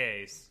 8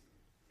 days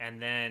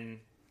and then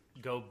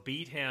go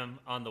beat him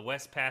on the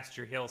West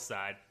Pasture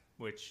hillside,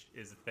 which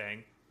is a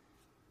thing,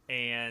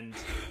 and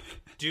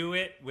do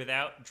it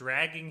without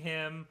dragging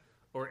him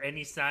or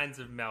any signs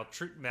of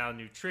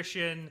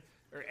malnutrition.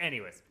 Or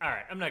anyways, all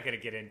right, I'm not going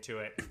to get into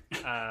it.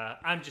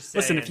 I'm just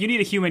saying. Listen, if you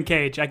need a human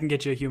cage, I can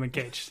get you a human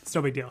cage. It's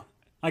no big deal.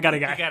 I got a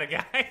guy. You got a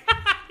guy.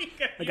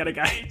 I got a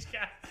guy. Cage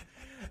guy.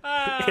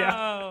 Oh,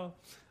 yeah.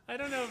 I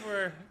don't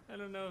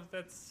know if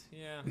that's,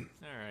 yeah.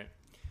 All right.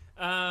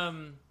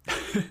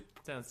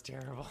 Sounds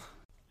terrible.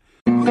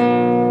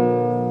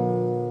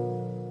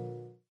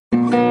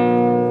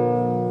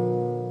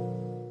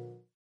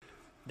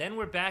 Then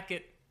we're back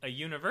at a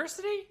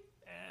university?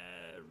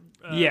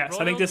 Yes,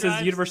 I think this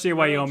is University of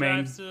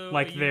Wyoming,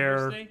 like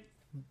their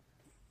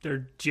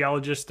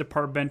geologist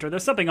department, or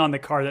there's something on the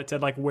car that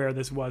said like where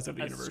this was at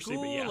the university.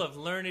 School of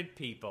learned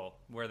people,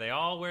 where they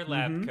all wear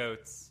lab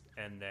coats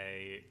and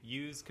they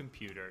use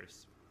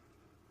computers.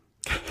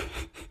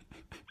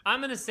 I'm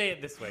going to say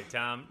it this way,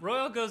 Tom.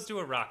 Royal goes to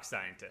a rock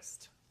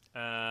scientist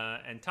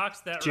and talks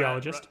to that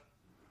geologist.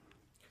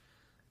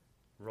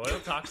 Royal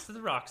talks to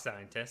the rock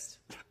scientist.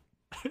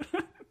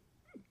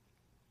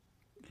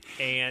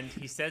 And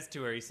he says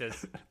to her,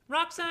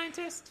 rock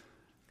scientist,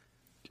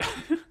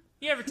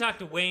 you ever talk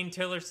to Wayne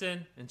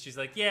Tillerson? And she's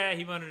like, yeah,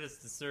 he wanted us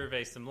to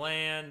survey some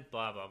land,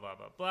 blah, blah, blah,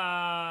 blah,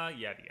 blah,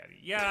 yada, yada,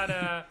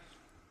 yada.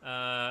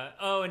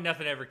 And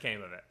nothing ever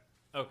came of it.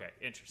 Okay,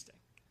 interesting.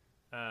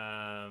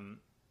 And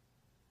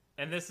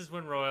this is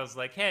when Royal's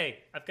like, hey,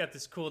 I've got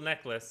this cool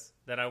necklace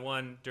that I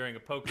won during a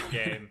poker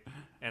game,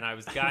 and I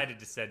was guided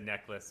to said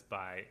necklace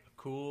by a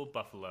cool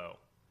buffalo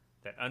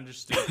that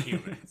understood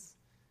humans.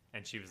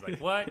 And she was like,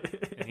 what?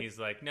 And he's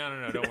like, no,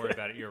 don't worry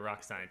about it. You're a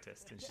rock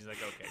scientist. And she's like,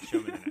 okay, show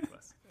me the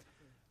necklace.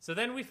 So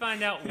then we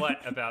find out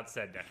what about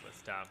said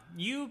necklace, Tom.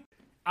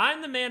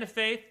 I'm the man of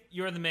faith.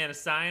 You're the man of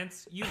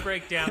science. You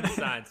break down the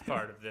science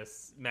part of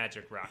this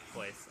magic rock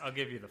place. I'll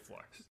give you the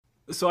floor.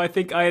 So I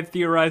think I had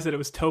theorized that it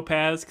was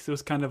topaz because it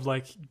was kind of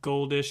like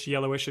goldish,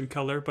 yellowish in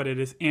color, but it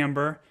is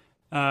amber.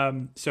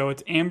 So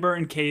it's amber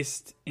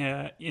encased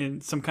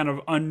in some kind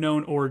of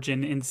unknown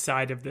origin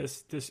inside of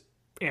this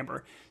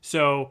amber.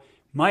 So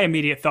my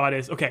immediate thought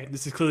is, okay,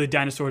 this is clearly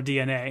dinosaur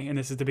DNA, and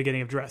this is the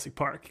beginning of Jurassic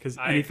Park, because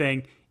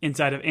anything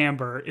inside of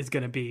amber is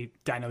going to be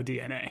dino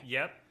DNA.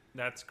 Yep,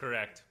 that's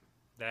correct.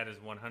 That is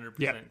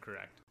 100%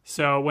 correct.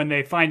 So when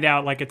they find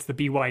out, like, it's the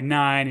BY9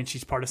 and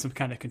she's part of some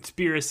kind of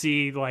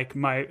conspiracy, like,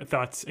 my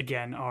thoughts,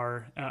 again,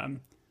 are,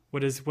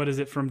 what is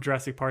it from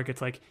Jurassic Park?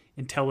 It's like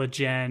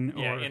Intelligen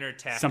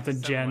or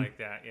something gen. Like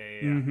that.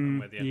 Yeah. I'm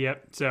with you.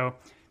 Yep. So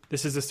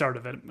this is the start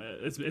of it,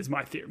 is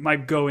my theory, my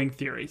going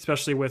theory,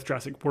 especially with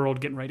Jurassic World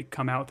getting ready to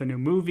come out with a new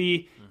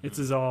movie. This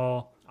is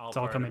all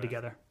coming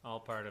together. All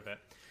part of it.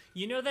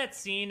 You know that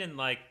scene in,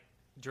 like,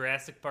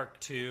 Jurassic Park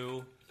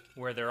 2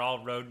 where they're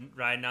all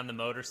riding on the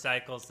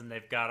motorcycles and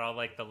they've got all,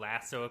 like, the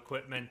lasso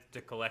equipment to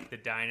collect the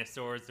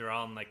dinosaurs? They're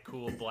all in, like,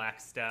 cool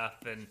black stuff.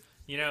 And,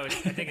 you know, I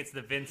think it's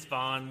the Vince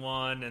Vaughn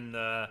one and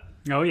the...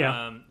 Oh,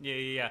 yeah.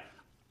 Yeah.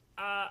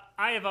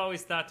 I have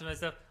always thought to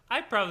myself,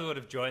 I probably would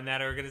have joined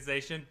that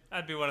organization.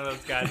 I'd be one of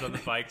those guys on the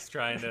bikes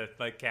trying to,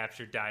 like,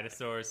 capture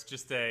dinosaurs.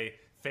 Just a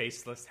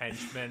faceless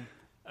henchman.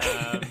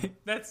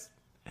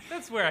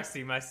 That's where I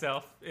see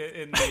myself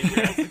in the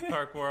Jurassic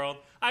Park world.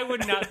 I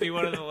would not be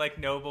one of the, like,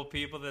 noble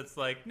people that's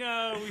like,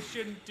 no, we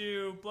shouldn't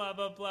do blah,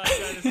 blah, blah,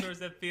 dinosaurs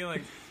have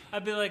feelings.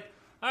 I'd be like,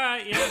 all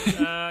right,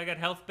 I got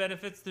health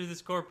benefits through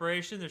this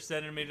corporation. They're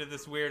sending me to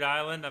this weird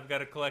island. I've got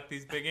to collect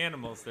these big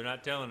animals. They're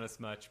not telling us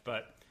much,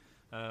 but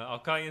I'll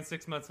call you in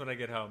 6 months when I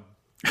get home.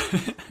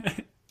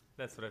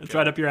 That's what I've It's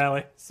right up your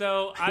alley.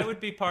 So I would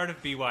be part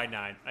of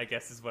BY9, I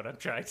guess is what I'm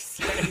trying to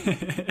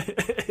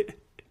say.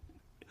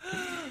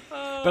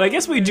 But I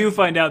guess we do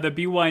find out that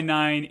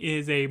BY9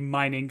 is a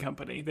mining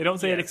company. They don't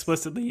say it Yes.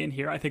 explicitly in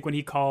here. I think when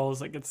he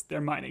calls, like, it's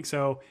they're mining.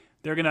 So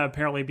they're going to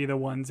apparently be the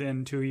ones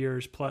in 2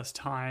 years plus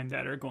time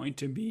that are going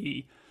to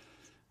be,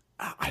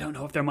 I don't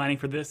know if they're mining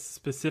for this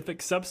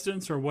specific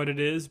substance or what it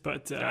is,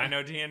 but...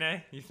 Dino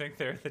DNA? You think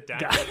they're the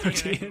Dino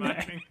DNA. DNA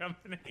mining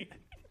company?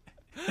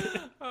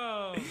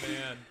 Oh,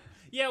 man.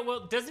 Yeah,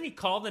 well, doesn't he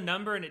call the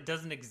number and it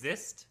doesn't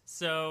exist?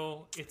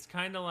 So it's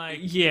kind of like...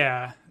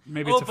 Yeah,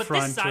 maybe it's a but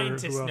front this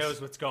scientist or who else.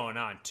 knows what's going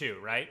on, too,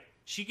 right?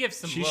 She gives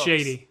some She's looks.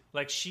 shady.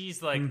 Like,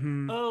 she's like,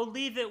 oh,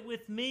 leave it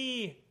with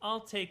me. I'll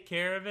take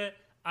care of it.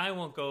 I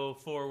won't go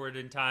forward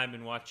in time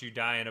and watch you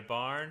die in a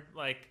barn.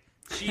 Like,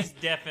 she's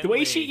definitely... The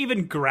way she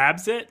even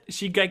grabs it,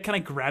 she kind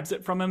of grabs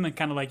it from him and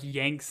kind of like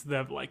yanks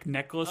the like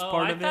necklace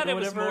part of it or I thought it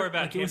was whatever. more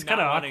about like, him it was not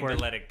kind of wanting awkward.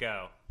 to let it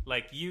go.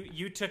 Like,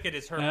 you took it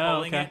as her Oh,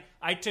 pulling okay. it.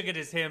 I took it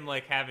as him,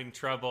 like, having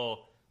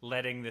trouble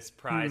letting this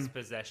prized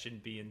possession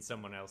be in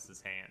someone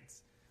else's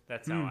hands.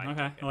 That's how I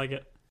Okay, took it. I like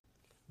it.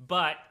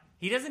 But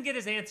he doesn't get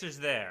his answers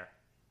there.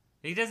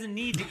 He doesn't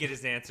need to get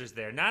his answers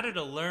there. Not at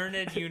a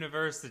learned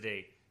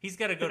university. He's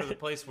got to go to the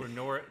place where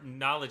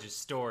knowledge is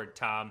stored,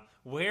 Tom.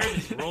 Where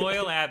does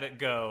Royal Abbott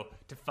go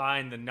to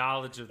find the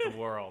knowledge of the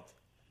world?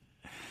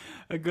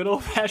 A good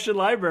old-fashioned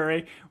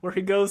library where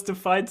he goes to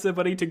find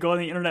somebody to go on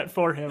the internet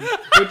for him.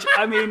 Which,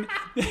 I mean,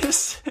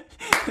 this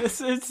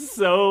is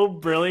so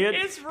brilliant.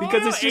 It's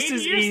because it's just 80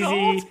 as years easy.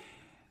 old.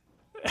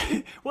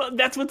 Well,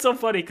 that's what's so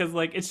funny, because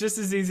like it's just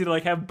as easy to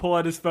like have him pull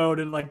out his phone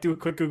and like do a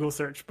quick Google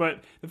search.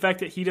 But the fact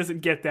that he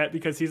doesn't get that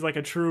because he's like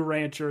a true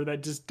rancher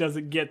that just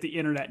doesn't get the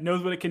internet,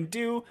 knows what it can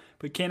do,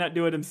 but cannot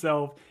do it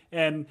himself.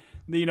 And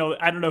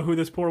I don't know who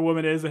this poor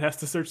woman is that has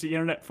to search the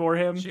internet for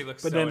him. She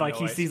looks but so then like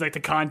he annoyed. sees like the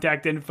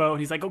contact info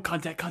and he's like, oh,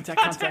 contact.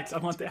 I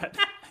want that.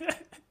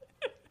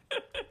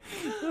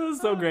 That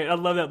was so great. I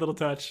love that little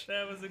touch.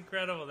 That was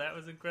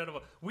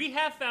incredible. We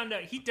have found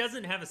out he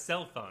doesn't have a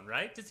cell phone,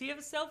 right? Does he have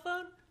a cell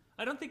phone?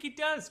 I don't think he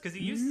does, because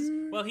he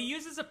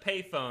uses a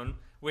payphone,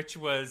 which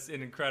was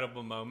an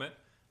incredible moment.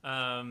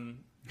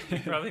 You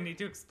probably need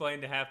to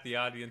explain to half the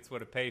audience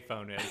what a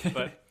payphone is,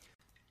 but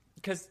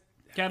because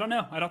I don't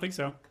know. I don't think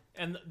so.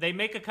 and they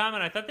make a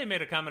comment. I thought they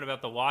made a comment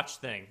about the watch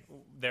thing.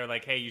 They're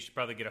like, "Hey, you should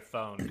probably get a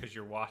phone because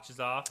your watch is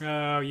off."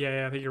 Oh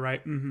yeah, I think you're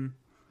right. Mm-hmm.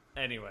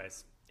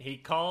 Anyways, he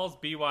calls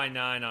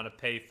BY9 on a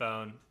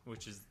payphone,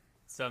 which is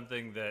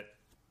something that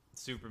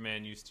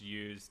Superman used to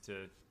use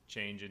to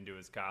change into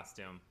his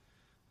costume.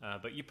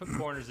 But you put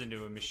corners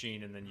into a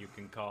machine, and then you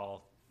can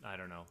call, I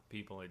don't know,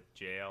 people at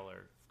jail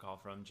or call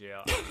from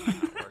jail. I don't know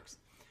how it works.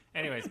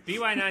 Anyways,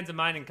 BY9's a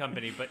mining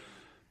company, but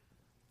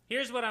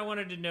here's what I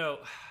wanted to know.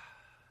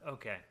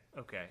 Okay.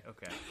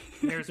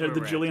 Here's where The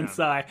we're at, Julian Tom.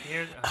 sigh.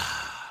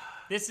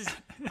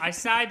 I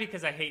sigh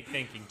because I hate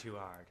thinking too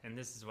hard, and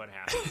this is what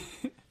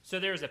happened. So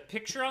there's a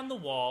picture on the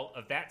wall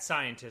of that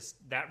scientist,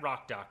 that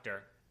rock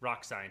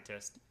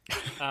scientist,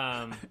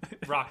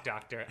 rock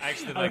doctor. I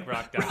actually like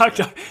rock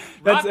doctor.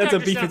 That's a Doctor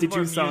B-52 sounds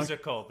more song.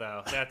 Musical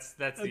though. That's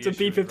the It's a issue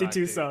with Rock B-52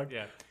 Dude. song.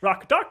 Yeah,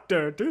 Rock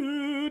Doctor.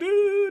 Do,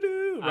 do,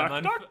 do.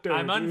 Rock Doctor.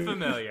 I'm do.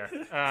 unfamiliar.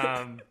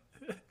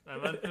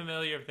 I'm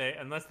unfamiliar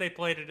unless they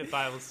played it at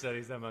Bible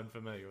studies. I'm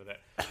unfamiliar with it.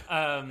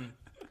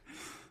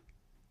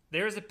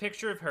 There is a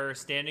picture of her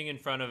standing in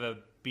front of a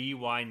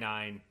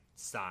BY9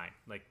 sign.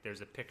 Like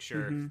there's a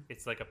picture. Mm-hmm.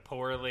 It's like a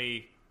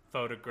poorly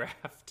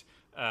photographed.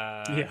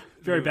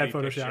 Very bad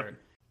movie Photoshop. picture.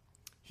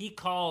 He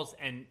calls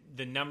and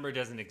the number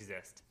doesn't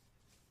exist.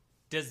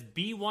 Does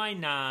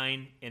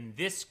BY9 in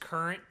this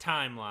current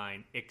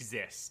timeline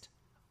exist?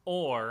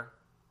 Or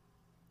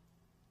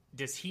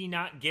does he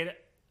not get it?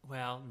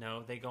 Well,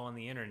 no, they go on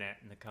the internet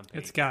and the company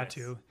It's got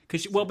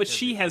exists. to. But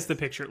she has the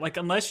picture. Like,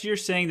 unless you're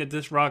saying that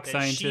this rock That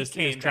scientist she is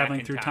came traveling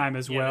back in through time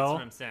as yeah, well. That's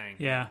what I'm saying.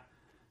 Yeah.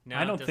 No,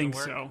 I it don't doesn't think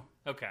work? so.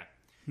 Okay.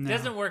 No.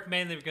 Doesn't work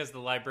mainly because the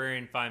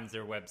librarian finds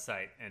their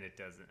website and it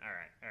doesn't. All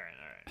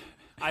right.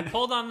 I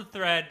pulled on the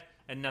thread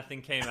and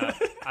nothing came out.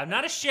 I'm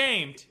not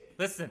ashamed.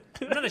 Listen,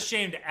 I'm not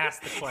ashamed to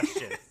ask the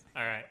questions.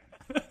 All right.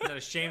 I'm not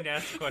ashamed to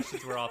ask the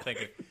questions we're all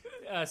thinking.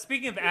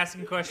 Speaking of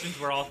asking questions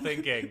we're all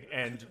thinking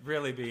and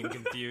really being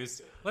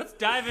confused, let's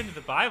dive into the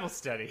Bible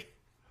study.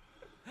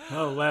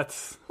 Oh,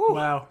 let's.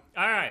 Wow.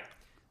 All right.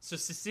 So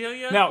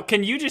Cecilia. Now,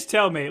 can you just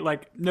tell me,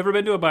 like, never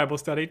been to a Bible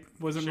study,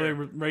 wasn't Sure.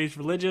 really raised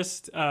religious,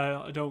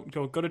 don't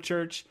go to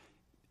church.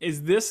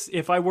 Is this,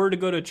 if I were to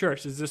go to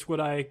church, is this what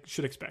I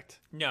should expect?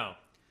 No.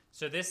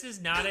 So this is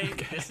not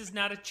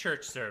a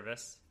church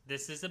service.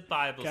 This is a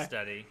Bible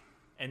study.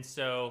 And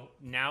so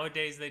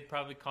nowadays they'd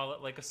probably call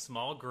it like a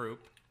small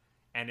group.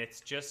 And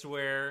it's just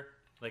where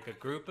like a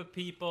group of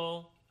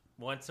people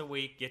once a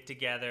week get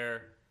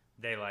together,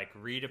 they like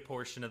read a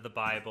portion of the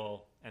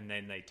Bible and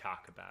then they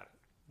talk about it.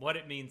 What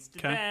it means to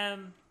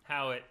them,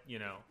 how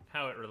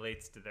it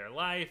relates to their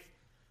life.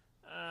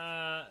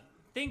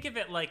 Think of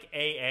it like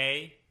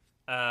AA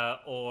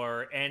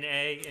or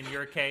NA in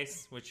your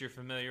case, which you're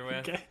familiar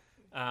with. Okay.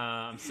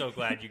 I'm so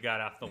glad you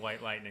got off the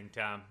white lightning,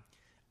 Tom.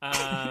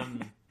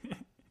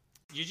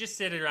 You just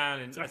sit around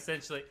and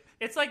essentially,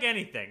 it's like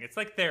anything. It's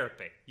like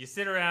therapy. You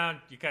sit around,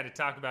 you kind of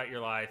talk about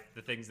your life,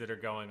 the things that are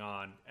going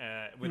on,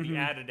 with the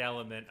added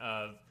element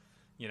of,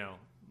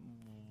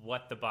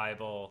 what the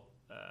Bible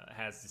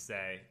has to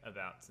say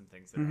about some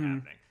things that are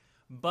happening.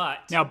 But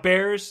now,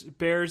 bears,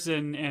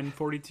 and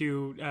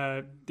 42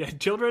 dead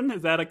children.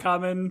 Is that a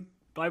common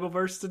Bible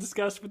verse to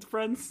discuss with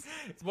friends?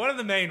 It's one of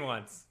the main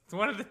ones. It's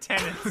one of the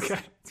tenets. Okay.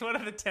 It's one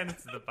of the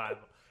tenets of the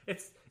Bible.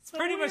 It's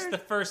pretty much the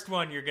first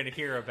one you're going to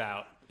hear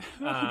about.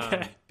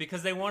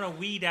 Because they want to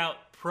weed out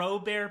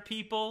pro-bear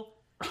people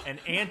and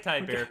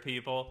anti-bear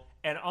people,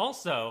 and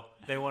also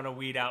they want to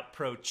weed out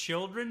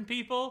pro-children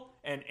people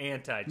and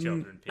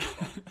anti-children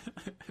people.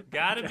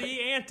 Gotta be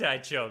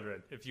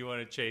anti-children if you want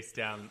to chase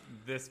down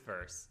this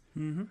verse.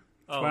 That's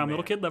why I'm a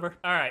little kid liver.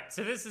 All right,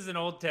 so this is an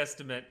Old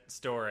Testament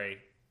story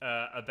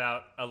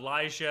about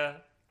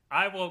Elijah.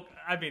 I'm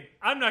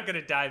not going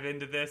to dive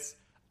into this.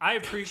 I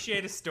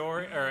appreciate a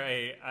story, or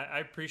I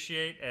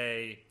appreciate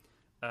a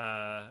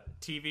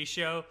TV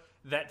show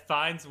that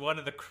finds one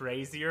of the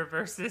crazier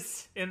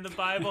verses in the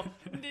Bible.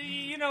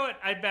 You know what?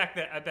 I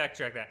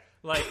backtrack that.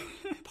 Like,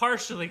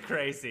 partially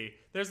crazy.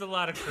 There's a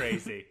lot of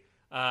crazy.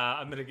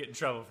 I'm going to get in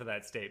trouble for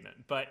that statement.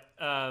 But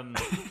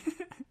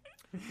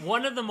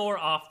one of the more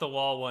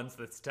off-the-wall ones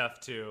that's tough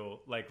to,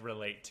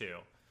 relate to,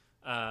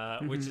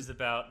 which is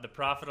about the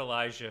prophet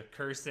Elijah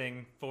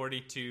cursing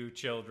 42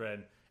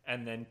 children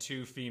and then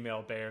 2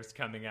 female bears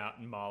coming out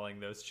and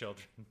mauling those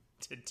children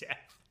to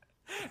death.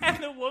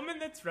 And the woman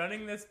that's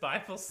running this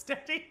Bible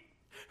study,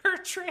 her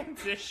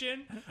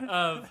transition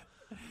of,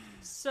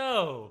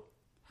 so,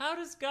 how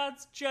does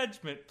God's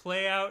judgment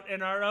play out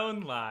in our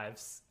own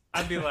lives?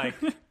 I'd be like,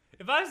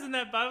 if I was in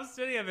that Bible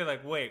study, I'd be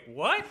like, wait,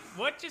 what?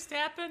 What just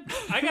happened?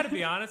 I gotta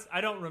be honest,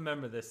 I don't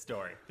remember this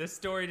story. This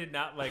story did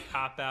not,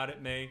 hop out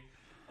at me.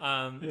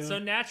 So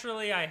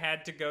naturally, I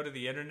had to go to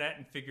the internet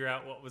and figure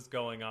out what was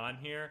going on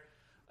here.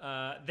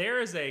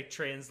 There is a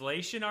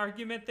translation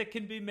argument that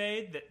can be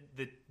made that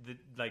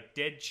the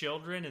dead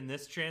children in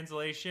this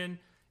translation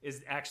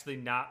is actually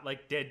not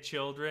like dead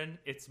children.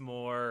 It's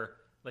more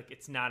like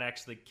it's not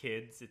actually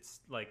kids.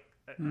 It's like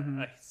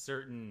a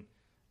certain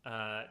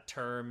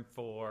term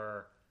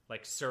for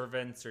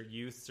servants or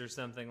youths or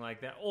something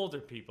like that. Older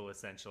people,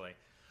 essentially.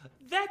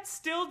 That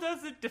still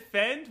doesn't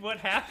defend what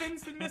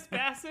happens in this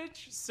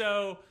passage.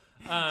 So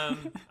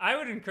I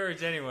would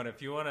encourage anyone,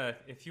 if you want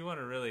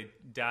to really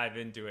dive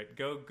into it,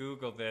 go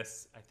Google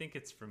this. I think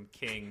it's from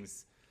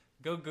Kings.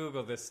 Go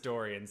Google this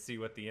story and see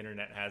what the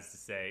internet has to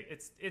say.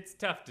 It's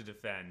tough to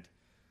defend.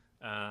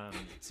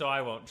 So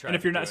I won't try. And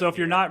if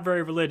you're not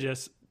very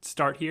religious,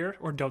 start here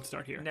or don't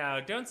start here. No,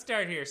 don't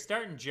start here.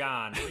 Start in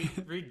John.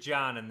 Read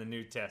John in the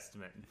New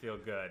Testament and feel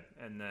good,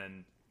 and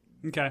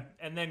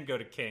then go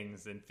to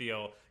Kings and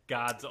feel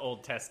God's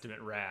Old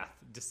Testament wrath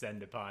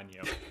descend upon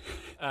you.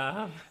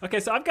 Okay,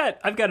 so I've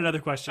got another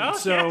question. Oh,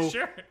 yeah,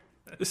 sure.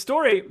 The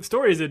story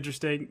is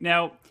interesting.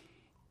 Now,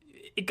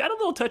 it got a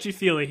little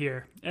touchy-feely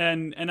here,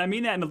 and I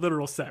mean that in a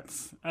literal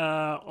sense.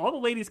 All the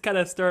ladies kind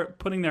of start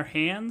putting their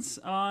hands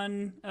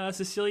on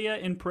Cecilia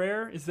in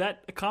prayer. Is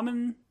that a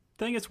common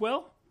thing as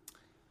well?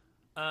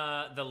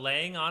 The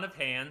laying on of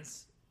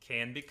hands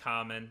can be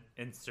common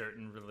in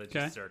certain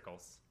religious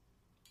circles.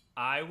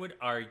 I would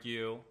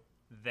argue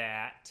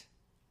that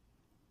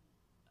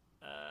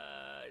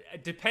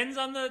it depends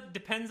on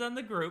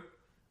the group,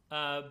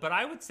 but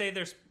I would say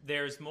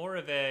there's more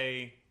of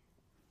a.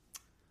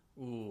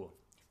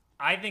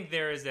 I think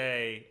there is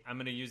a. I'm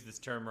going to use this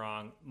term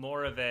wrong.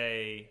 More of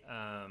a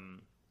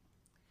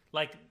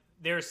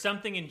there's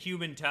something in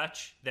human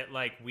touch that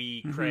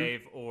we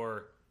crave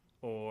or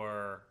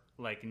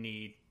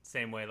need.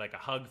 Same way a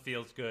hug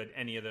feels good.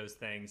 Any of those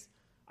things.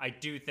 I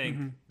do think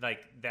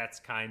that's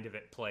kind of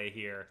at play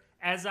here.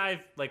 As I've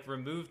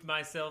removed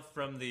myself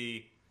from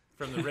the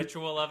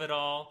ritual of it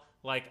all,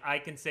 I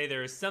can say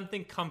there is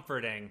something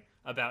comforting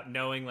about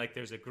knowing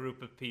there's a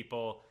group of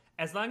people,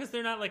 as long as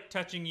they're not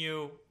touching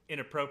you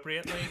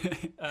inappropriately,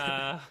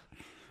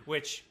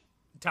 which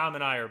Tom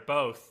and I are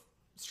both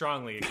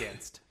strongly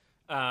against.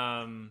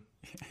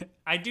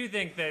 I do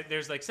think that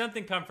there's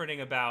something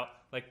comforting about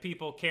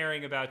people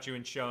caring about you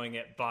and showing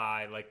it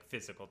by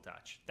physical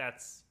touch.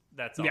 That's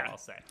all I'll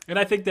say. And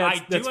I think that's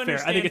fair.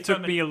 I think it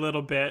took me a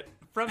little bit.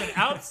 From an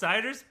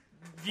outsider's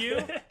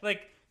view,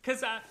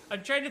 because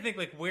I'm trying to think,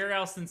 where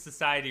else in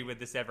society would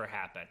this ever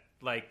happen?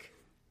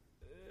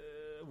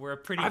 We're a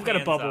pretty I've got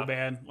a bubble,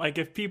 man.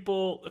 If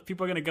people are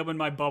going to go in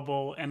my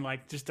bubble and,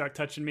 just start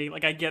touching me,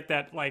 I get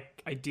that,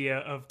 idea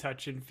of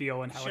touch and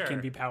feel and how it can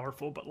be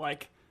powerful. But,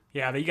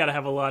 you got to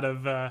have a lot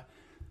of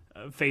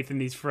faith in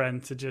these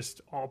friends to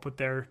just all put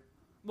their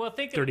Well,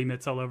 think 30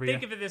 minutes all over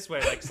Think you. of it this way: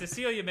 like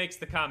Cecilia makes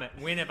the comment,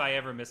 "When have I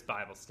ever missed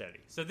Bible study?"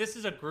 So this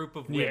is a group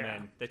of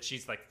women that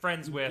she's like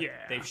friends with. Yeah.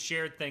 They've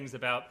shared things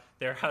about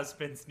their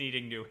husbands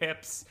needing new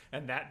hips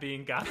and that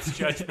being God's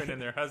judgment in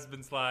their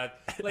husbands' lives.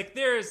 Like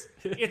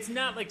it's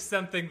not like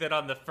something that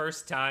on the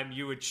first time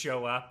you would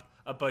show up,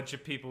 a bunch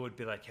of people would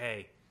be like,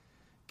 "Hey,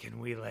 can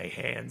we lay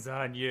hands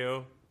on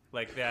you?"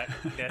 Like that.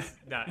 That's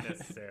not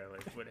necessarily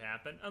what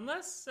happened,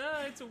 unless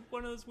it's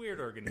one of those weird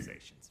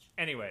organizations.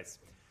 Anyways.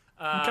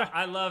 Okay.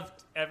 I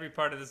loved every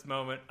part of this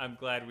moment. I'm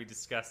glad we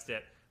discussed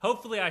it.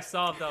 Hopefully I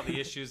solved all the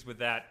issues with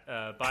that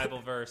Bible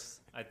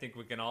verse. I think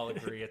we can all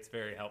agree it's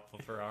very helpful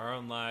for our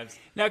own lives.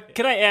 Now,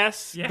 can I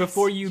ask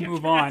before you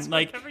move on?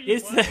 Like, I'm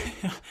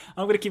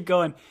going to keep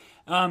going.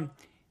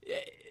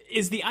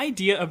 Is the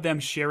idea of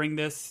them sharing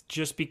this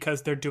just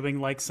because they're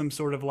doing like some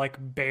sort of like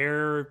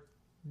bear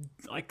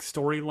like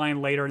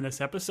storyline later in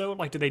this episode?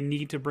 Like, do they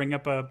need to bring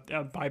up a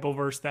Bible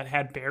verse that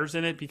had bears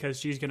in it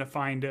because she's going to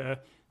find a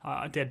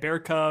dead bear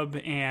cub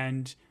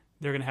and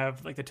they're going to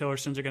have like the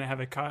Tillersons are going to have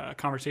a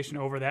conversation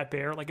over that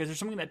bear? Like, is there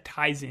something that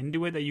ties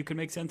into it that you can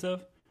make sense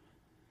of?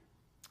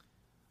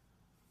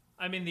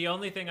 I mean, the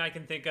only thing I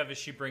can think of is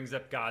she brings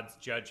up God's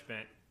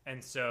judgment.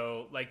 And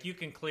so, like, you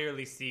can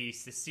clearly see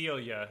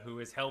Cecilia, who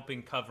is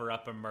helping cover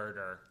up a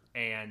murder.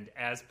 And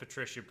as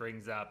Patricia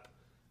brings up,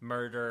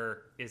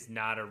 murder is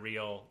not a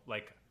real,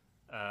 like,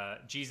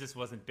 Jesus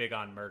wasn't big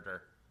on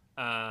murder.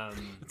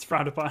 It's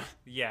frowned upon.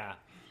 Yeah.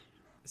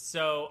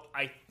 So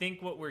I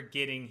think what we're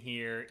getting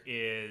here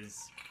is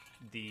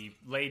the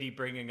lady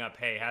bringing up,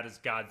 hey, how does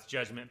God's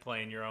judgment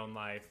play in your own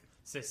life?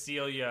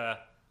 Cecilia,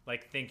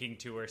 like, thinking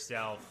to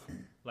herself,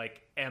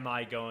 like, am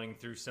I going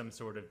through some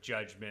sort of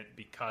judgment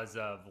because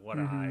of what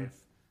I've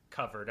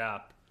covered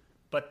up?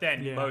 But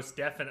then most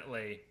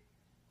definitely,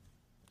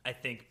 I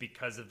think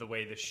because of the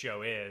way the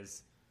show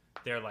is,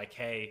 they're like,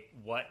 hey,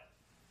 what?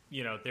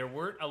 You know, there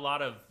weren't a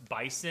lot of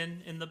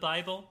bison in the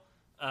Bible.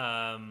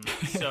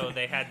 So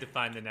they had to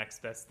find the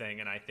next best thing,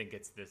 and I think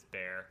it's this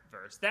bear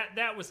verse.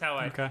 That was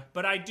how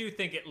but I do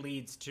think it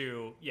leads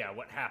to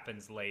what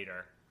happens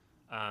later,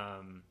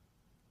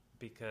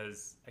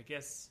 because I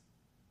guess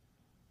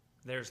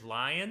there's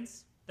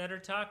lions that are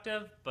talked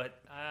of,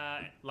 but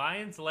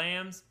lions,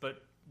 lambs,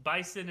 but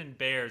bison and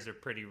bears are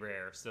pretty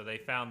rare. So they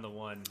found the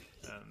one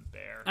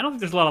bear. I don't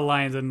think there's a lot of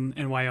lions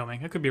in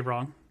Wyoming. I could be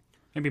wrong.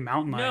 Maybe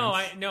mountain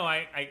lions.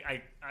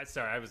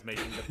 Sorry, I was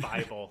making the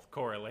Bible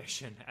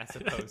correlation as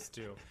opposed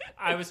to.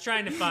 I was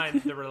trying to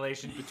find the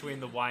relation between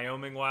the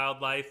Wyoming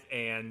wildlife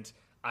and,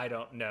 I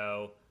don't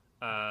know,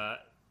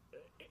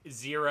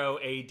 0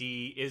 AD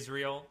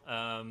Israel,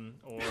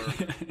 or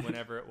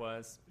whenever it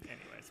was.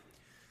 Anyways.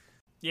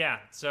 Yeah,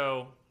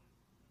 so.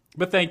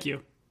 But thank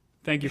you.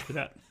 Thank you for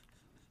that.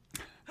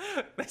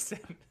 Listen,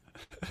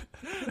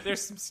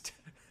 there's some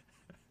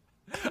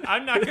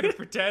I'm not going to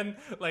pretend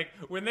like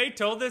when they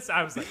told this,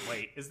 I was like,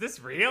 wait, is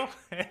this real?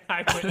 And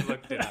I went and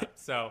looked it up.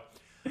 So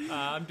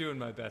I'm doing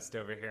my best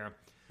over here.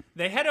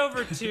 They head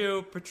over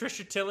to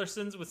Patricia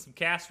Tillerson's with some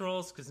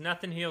casseroles because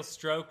nothing heals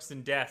strokes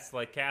and deaths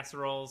like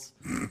casseroles.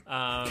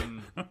 A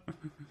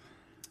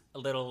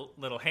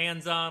little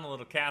hands-on, a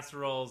little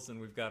casseroles,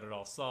 and we've got it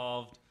all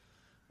solved.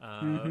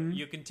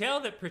 You can tell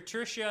that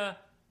Patricia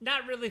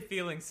not really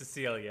feeling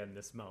Cecilia in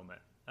this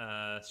moment.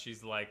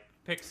 She's like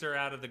picks her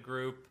out of the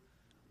group.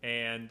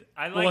 And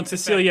I like and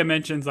Cecilia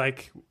mentions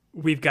like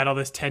we've got all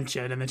this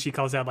tension, and then she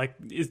calls out like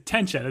is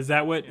tension. Is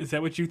that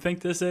what you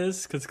think this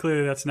is? Because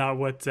clearly that's not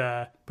what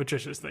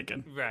Patricia's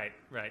thinking. Right.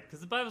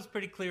 Because the Bible's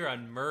pretty clear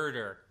on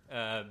murder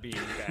being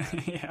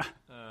bad. Yeah.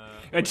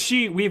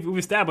 And we've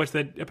established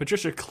that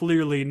Patricia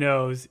clearly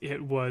knows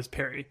it was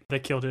Perry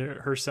that killed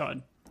her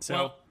son. So.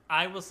 Well,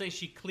 I will say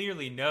she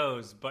clearly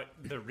knows, but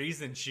the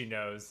reason she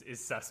knows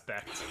is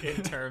suspect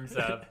in terms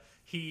of.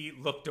 He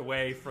looked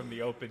away from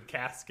the open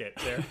casket,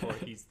 therefore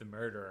he's the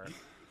murderer.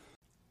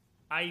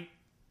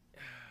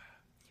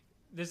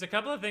 There's a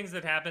couple of things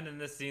that happened in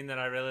this scene that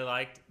I really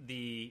liked.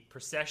 The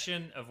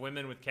procession of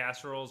women with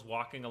casseroles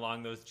walking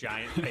along those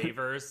giant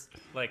pavers,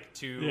 like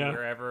to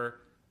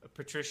wherever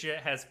Patricia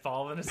has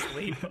fallen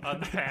asleep on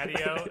the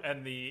patio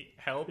and the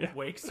help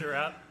wakes her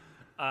up.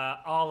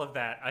 All of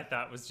that I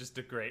thought was just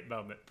a great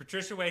moment.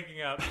 Patricia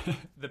waking up,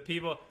 the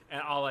people,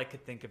 and all I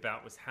could think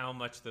about was how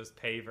much those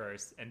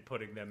pavers and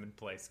putting them in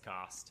place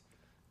cost.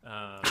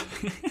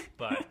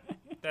 But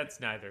that's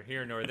neither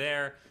here nor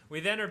there. We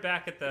then are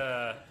back at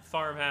the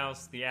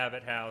farmhouse, the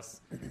Abbott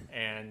house,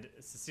 and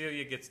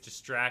Cecilia gets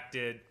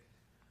distracted.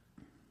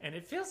 And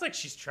it feels like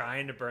she's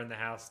trying to burn the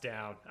house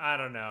down. I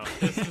don't know.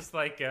 This is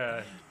like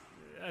a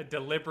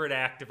deliberate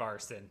act of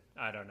arson.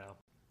 I don't know.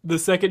 The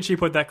second she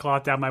put that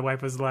cloth down, my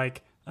wife was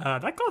like,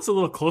 that cloth's a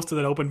little close to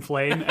that open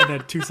flame. And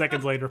then 2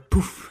 seconds later,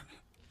 poof.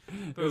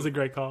 It was a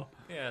great call.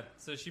 Yeah,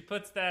 so she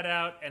puts that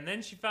out, and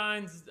then she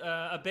finds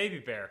a baby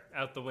bear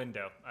out the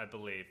window, I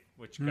believe,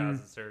 which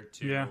causes her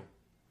to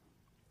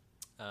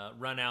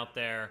run out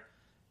there.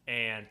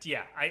 And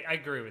yeah, I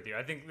agree with you.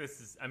 I think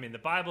the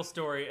Bible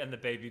story and the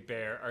baby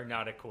bear are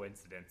not a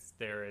coincidence.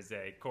 There is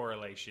a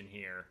correlation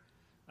here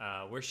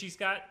where she's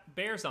got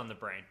bears on the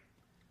brain.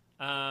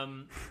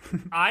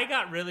 I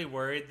got really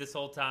worried this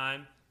whole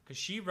time because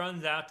she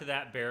runs out to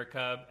that bear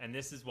cub, and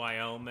this is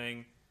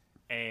Wyoming,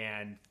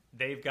 and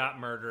they've got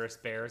murderous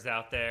bears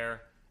out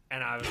there.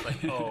 And I was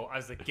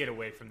like, get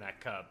away from that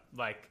cub.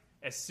 Like,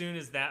 as soon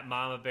as that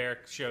mama bear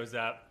shows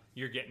up,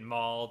 you're getting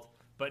mauled.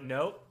 But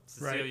nope,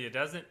 Cecilia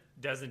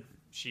doesn't.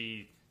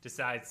 She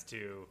decides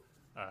to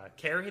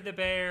carry the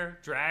bear,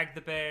 drag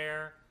the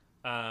bear,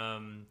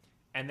 and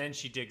then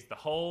she digs the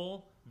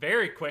hole.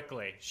 Very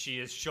quickly, she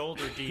is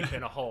shoulder deep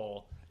in a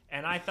hole.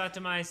 And I thought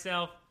to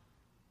myself,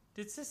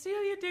 did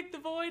Cecilia dig the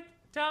void,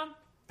 Tom?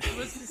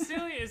 Is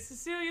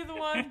Cecilia the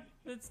one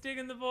that's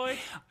digging the void?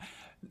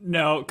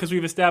 No, because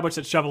we've established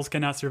that shovels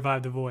cannot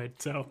survive the void,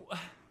 so...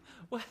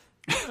 Well,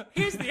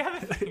 here's the other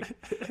thing.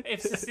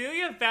 If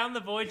Cecilia found the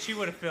void, she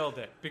would have filled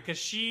it, because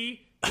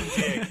she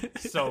can dig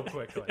so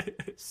quickly.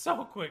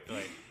 So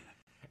quickly.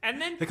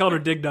 And then... They called her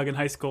Dig Dug in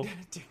high school.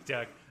 Dig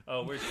Dug.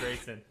 Oh, where's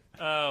Grayson?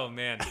 Oh,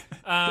 man.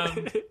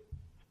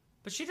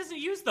 But she doesn't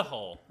use the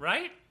hole,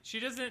 right? She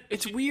doesn't...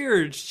 It's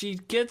weird. She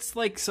gets,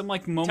 like, some,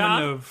 like, moment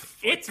Tom, of...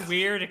 It's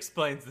weird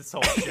explains this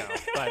whole show,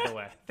 by the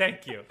way.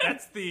 Thank you.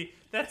 That's the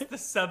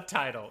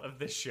subtitle of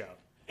this show.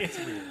 It's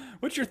weird.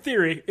 What's your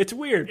theory? It's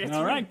weird. It's All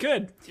weird. right,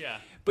 good. Yeah.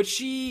 But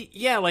she,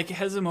 like,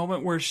 has a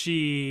moment where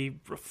she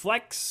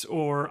reflects,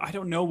 or I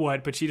don't know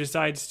what, but she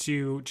decides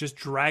to just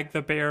drag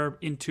the bear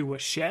into a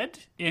shed,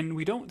 and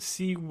we don't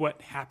see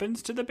what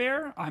happens to the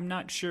bear. I'm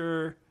not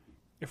sure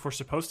if we're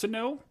supposed to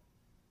know.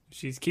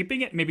 She's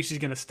keeping it. Maybe she's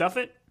going to stuff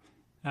it.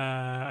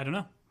 I don't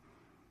know.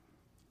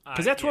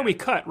 Because that's where we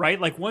cut,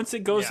 right? Like, once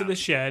it goes to the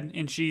shed,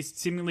 and she's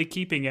seemingly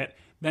keeping it,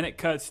 then it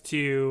cuts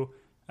to...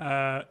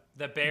 the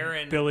bear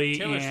in Billy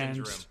Tillerson's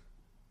and... room.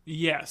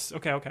 Yes.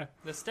 Okay.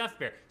 The stuffed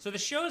bear. So the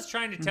show is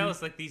trying to tell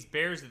us, like, these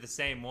bears are the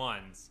same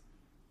ones.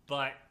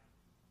 But,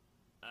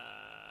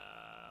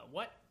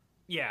 what?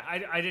 Yeah,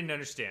 I didn't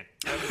understand.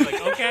 I was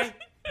like, okay,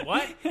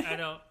 what? I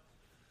don't...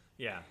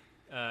 Yeah.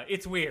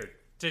 It's weird.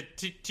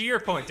 To your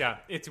point, Tom,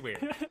 it's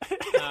weird.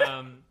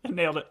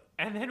 Nailed it.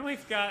 And then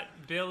we've got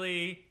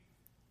Billy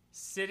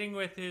sitting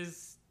with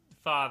his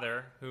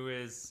father, who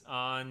is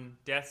on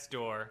death's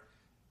door.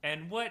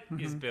 And what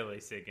is Billy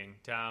singing,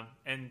 Tom?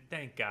 And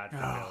thank God for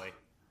Billy.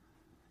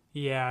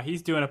 Yeah,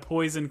 he's doing a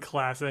Poison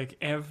classic.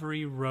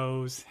 Every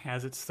rose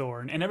has its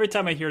thorn. And every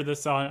time I hear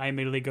this song, I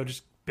immediately go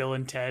just Bill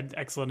and Ted,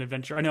 Excellent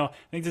Adventure. I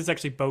think this is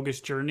actually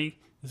Bogus Journey,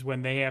 is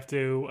when they have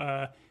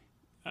to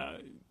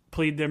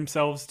plead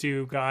themselves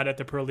to God at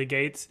the pearly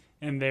gates,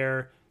 and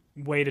their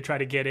way to try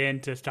to get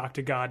in to talk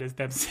to God is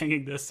them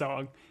singing this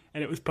song.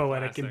 And it was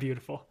poetic and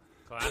beautiful.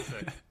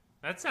 Classic.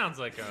 That sounds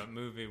like a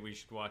movie we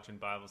should watch in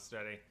Bible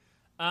study.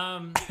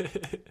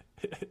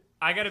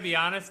 I gotta be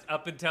honest,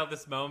 up until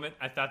this moment,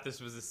 I thought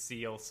this was a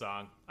Seal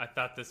song. I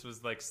thought this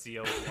was like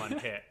Seal's one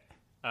hit.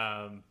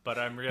 But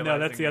I'm realizing no,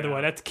 that's the other now.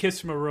 one. That's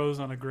Kiss from a Rose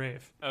on a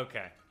Grave.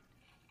 Okay.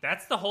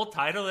 That's the whole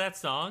title of that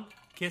song?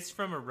 Kiss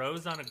from a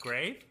Rose on a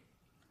Grave?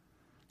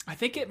 I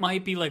think it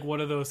might be like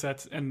one of those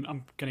that's, and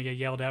I'm going to get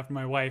yelled at from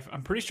my wife.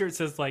 I'm pretty sure it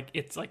says like,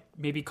 it's like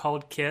maybe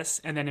called Kiss,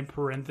 and then in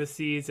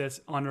parentheses, it's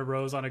On a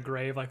Rose on a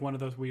Grave, like one of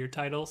those weird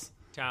titles.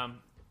 Tom.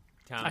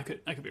 I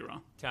could be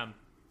wrong. Tom,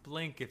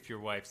 blink if your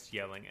wife's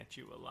yelling at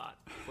you a lot.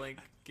 Blink,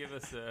 give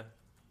us a...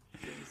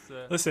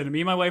 Listen,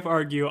 me and my wife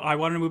argue. I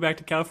wanted to move back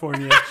to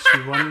California.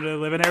 She wanted to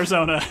live in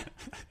Arizona.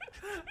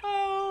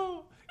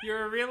 Oh,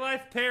 you're a real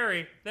life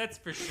Perry, that's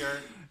for sure.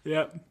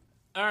 Yep.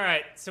 All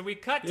right, so we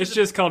cut to It's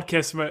just called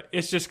Kiss from a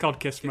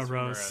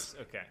Rose.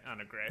 Okay,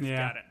 on a grave.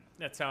 Yeah. Got it.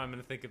 That's how I'm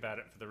going to think about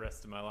it for the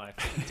rest of my life.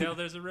 Until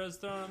there's a rose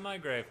thrown on my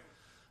grave.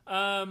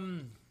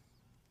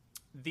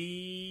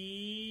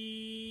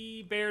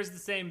 The bear's the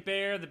same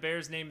bear. The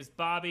bear's name is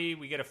Bobby.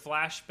 We get a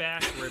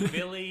flashback where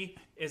Billy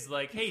is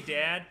like, hey,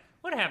 Dad,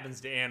 what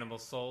happens to animal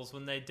souls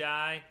when they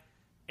die?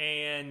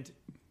 And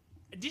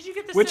did you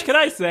get this? Which, can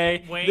I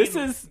say, Wayne, this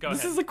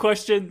is a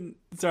question.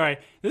 Sorry,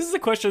 this is a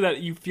question that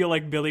you feel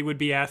like Billy would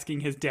be asking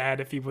his dad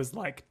if he was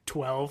like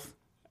 12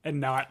 and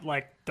not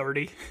like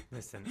 30.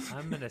 Listen,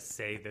 I'm going to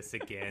say this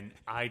again.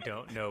 I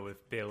don't know if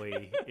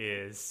Billy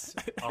is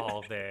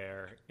all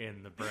there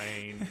in the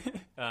brain.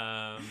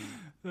 That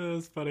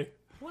was funny.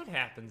 What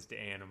happens to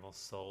animal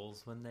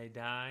souls when they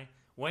die?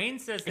 Wayne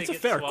says they It's a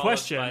get fair swallowed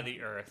question. by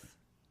the earth,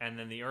 and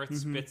then the earth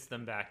spits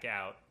them back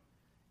out.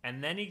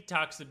 And then he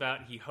talks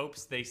about he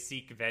hopes they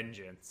seek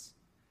vengeance.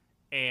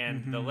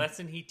 And the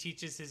lesson he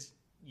teaches his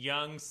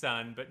young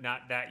son, but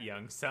not that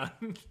young son,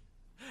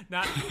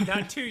 not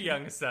too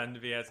young a son to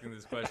be asking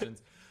these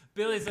questions.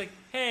 Billy's like,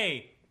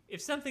 hey,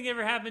 if something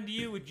ever happened to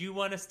you, would you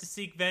want us to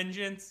seek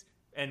vengeance?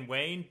 And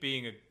Wayne,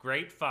 being a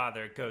great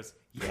father, goes,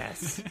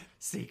 yes,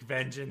 seek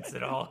vengeance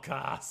at all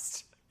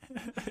costs.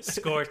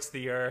 Scorch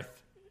the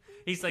earth.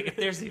 He's like, if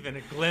there's even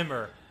a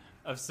glimmer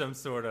of some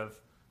sort of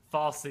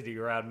falsity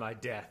around my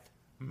death,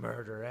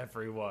 murder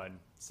everyone.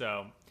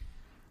 So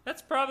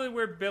that's probably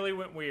where Billy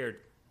went weird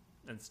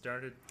and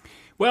started.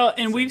 Well,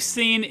 and we've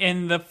seen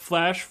in the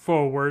flash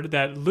forward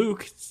that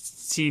Luke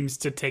seems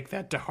to take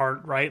that to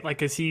heart, right?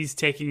 Like, as he's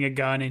taking a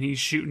gun and he's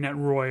shooting at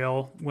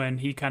Royal when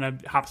he kind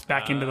of hops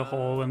back into the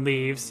hole and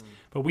leaves.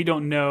 but we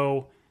don't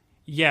know.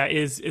 Yeah,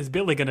 is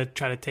Billy going to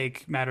try to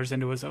take matters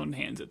into his own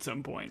hands at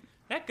some point?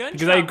 That gunshot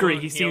Because I agree,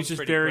 wound he seems healed just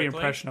pretty very quickly.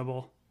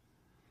 impressionable.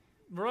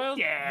 Royal,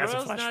 Yeah, it's a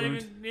Royal's flesh not wound.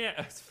 even. Yeah,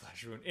 it's a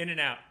flesh wound. In and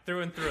out,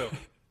 through and through,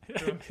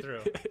 through and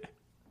through.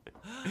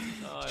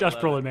 Oh, Josh I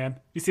love Brolin, it. man.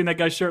 You seen that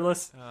guy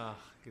shirtless? Oh,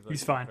 he looks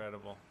He's fine.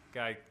 incredible.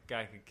 Guy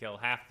could kill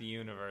half the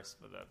universe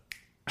with a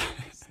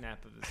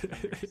snap of his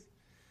fingers.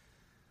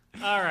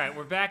 All right,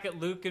 we're back at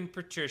Luke and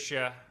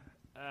Patricia.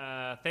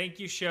 Thank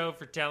you, show,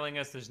 for telling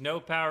us there's no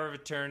power of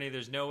attorney.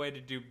 There's no way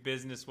to do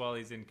business while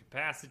he's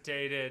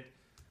incapacitated.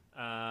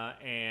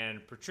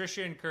 And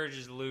Patricia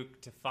encourages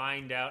Luke to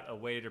find out a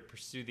way to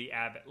pursue the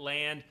Abbott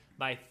land.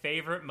 My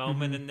favorite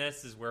moment in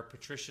this is where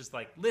Patricia's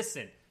like,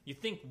 listen, you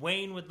think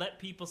Wayne would let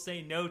people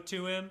say no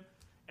to him?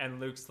 And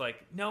Luke's like,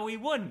 no, he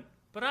wouldn't,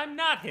 but I'm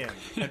not him.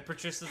 And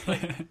Patricia's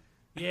like,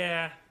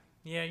 yeah,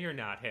 you're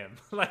not him.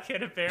 Like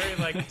in a very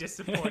like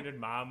disappointed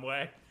mom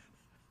way.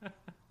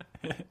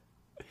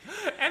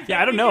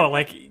 Yeah, I don't know.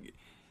 Like,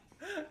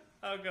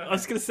 Oh, go I ahead.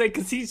 was gonna say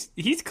because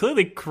he's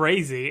clearly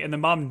crazy, and the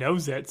mom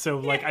knows it. So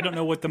like, I don't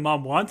know what the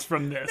mom wants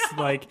from this.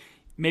 Like,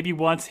 maybe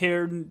wants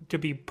her to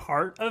be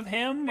part of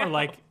him or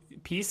like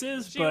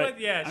pieces. She but went,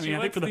 yeah, I she mean,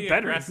 I think wants for the the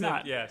better, it's aggressive.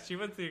 not. Yeah, she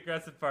wants the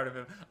aggressive part of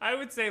him. I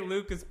would say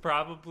Luke is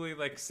probably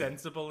like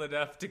sensible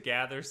enough to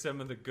gather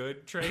some of the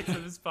good traits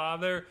of his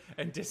father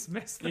and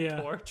dismiss the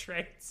Yeah. poor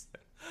traits.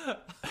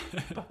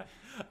 But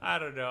I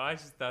don't know. I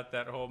just thought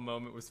that whole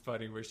moment was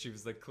funny, where she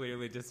was like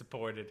clearly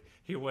disappointed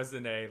he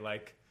wasn't a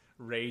like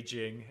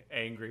raging,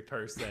 angry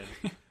person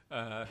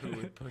who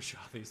would push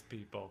all these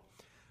people.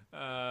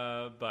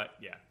 But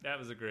yeah, that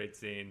was a great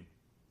scene.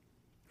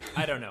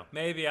 I don't know.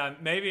 Maybe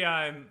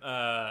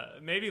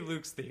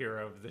Luke's the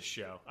hero of this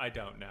show. I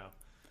don't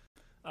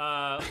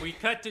know. We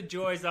cut to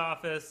Joy's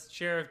office.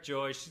 Sheriff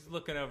Joy, she's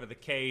looking over the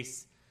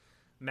case.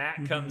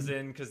 Matt comes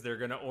in because they're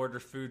going to order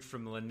food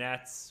from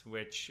Lynette's,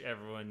 which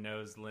everyone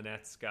knows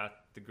Lynette's got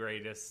the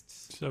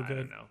greatest, So I good.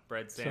 don't know,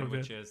 bread So good.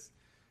 sandwiches.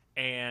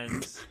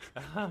 And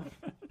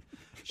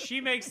she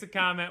makes the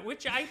comment,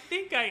 which I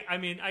think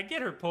I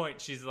get her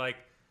point. She's like,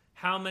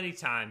 how many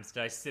times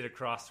did I sit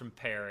across from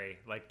Perry,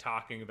 like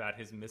talking about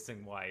his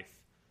missing wife?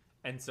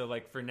 And so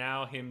like for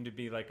now, him to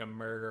be like a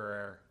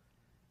murderer,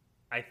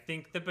 I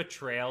think the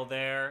betrayal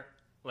there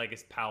like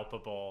is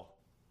palpable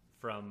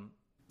from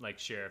like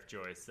Sheriff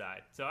Joy's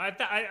side. So I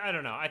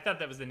don't know. I thought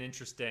that was an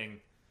interesting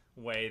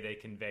way they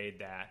conveyed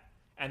that.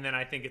 And then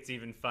I think it's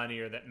even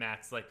funnier that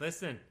Matt's like,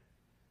 listen,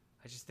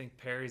 I just think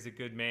Perry's a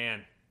good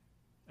man.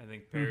 I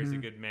think Perry's a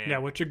good man. Yeah,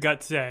 what's your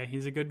gut say?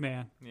 He's a good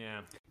man.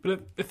 Yeah.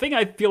 But the thing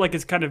I feel like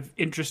is kind of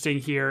interesting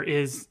here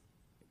is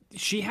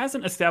she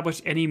hasn't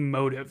established any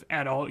motive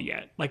at all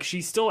yet. Like,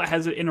 she still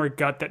has it in her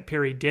gut that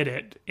Perry did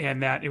it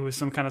and that it was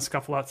some kind of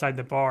scuffle outside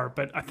the bar.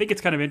 But I think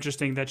it's kind of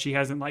interesting that she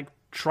hasn't like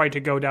tried to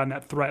go down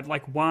that thread.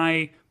 Like,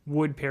 why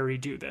would Perry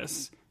do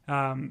this?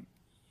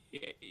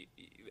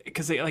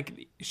 Because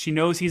like she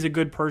knows he's a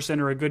good person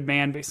or a good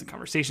man based on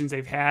conversations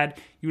they've had.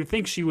 You would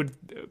think she would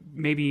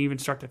maybe even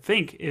start to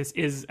think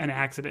is an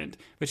accident,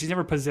 but she's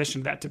never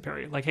positioned that to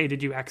Perry. Like, hey,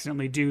 did you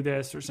accidentally do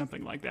this or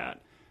something like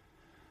that?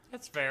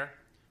 That's fair.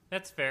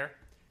 That's fair.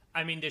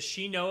 I mean, does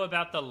she know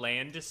about the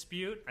land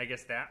dispute? I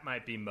guess that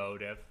might be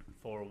motive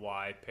for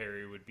why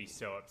Perry would be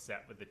so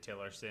upset with the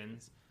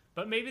Tillersons.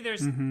 But maybe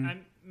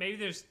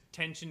there's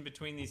tension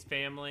between these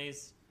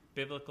families,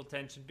 biblical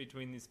tension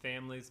between these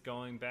families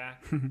going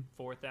back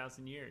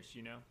 4,000 years,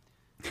 you know,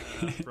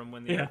 from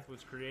when the Yeah. earth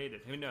was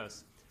created. Who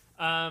knows?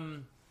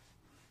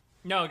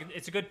 No,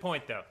 it's a good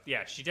point, though.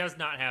 Yeah, she does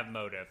not have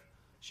motive.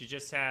 She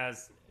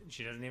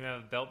doesn't even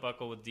have a belt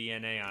buckle with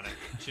DNA on it.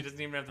 She doesn't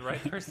even have the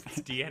right person's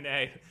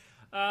DNA.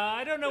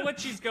 I don't know what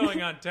she's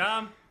going on,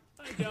 Tom.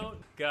 I don't.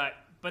 Gut.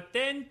 But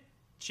then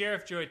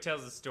Sheriff Joy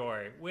tells a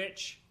story,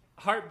 which,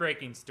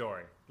 heartbreaking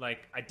story.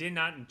 Like, I did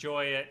not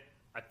enjoy it.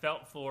 I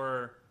felt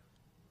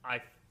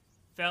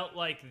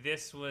like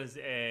this was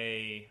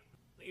it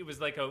was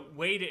like a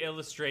way to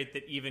illustrate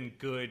that even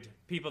good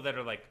people that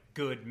are like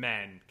good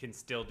men can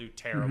still do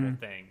terrible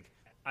things.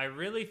 I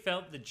really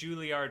felt the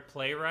Juilliard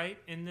playwright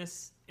in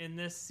this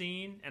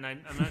scene, and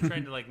I'm not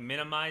trying to like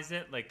minimize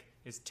it. Like,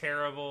 it's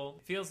terrible.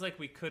 It feels like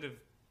we could have,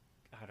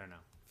 I don't know.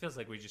 It feels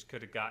like we just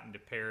could have gotten to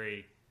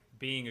Perry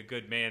being a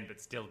good man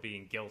but still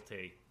being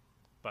guilty.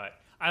 But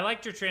I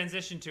liked your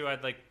transition to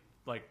I'd like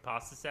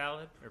pasta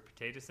salad or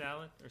potato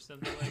salad or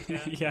something like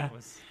that. Yeah.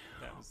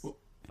 That was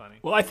funny.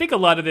 Well, I think a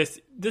lot of this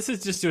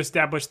is just to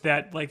establish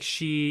that like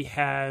she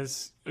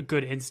has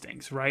good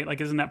instincts, right? Like,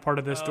 isn't that part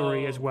of the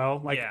story as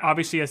well? Like, yeah.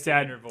 obviously a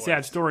Inner voice.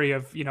 sad story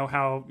of, you know,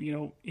 how, you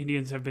know,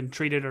 Indians have been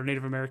treated or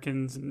Native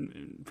Americans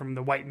and from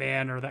the white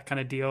man or that kind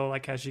of deal.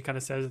 Like, as she kind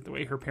of says, the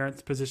way her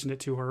parents positioned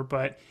it to her.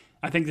 But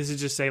I think this is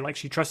just say like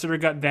she trusted her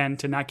gut then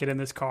to not get in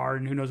this car,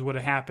 and who knows what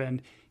had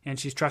happened. And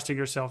she's trusting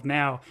herself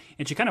now.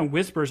 And she kind of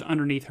whispers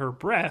underneath her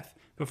breath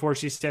before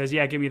she says,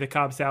 yeah, give me the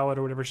Cobb salad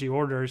or whatever she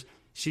orders.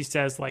 She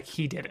says like,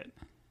 he did it.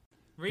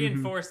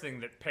 Reinforcing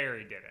that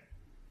Perry did it.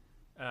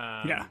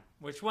 Yeah.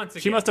 Which once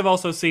again, She must have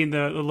also seen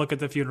the look at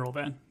the funeral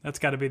then. That's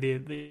got to be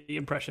the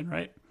impression,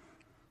 right?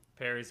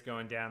 Perry's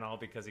going down all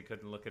because he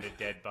couldn't look at a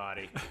dead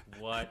body.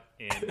 What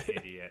an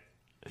idiot.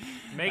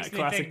 Makes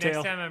me think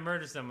next time I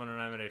murder someone and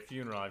I'm at a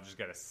funeral, I've just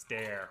got to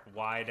stare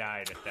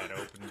wide-eyed at that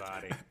open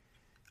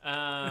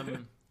body.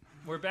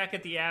 We're back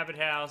at the Abbott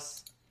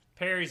house.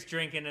 Perry's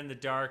drinking in the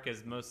dark,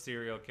 as most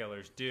serial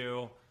killers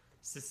do.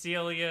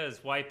 Cecilia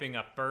is wiping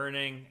up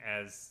burning,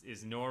 as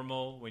is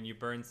normal. When you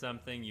burn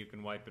something, you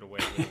can wipe it away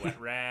with a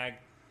wet rag.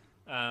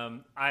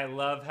 I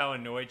love how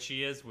annoyed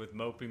she is with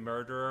Mopey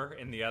Murderer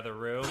in the other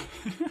room.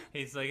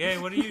 He's like, hey,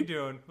 what are you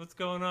doing? What's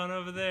going on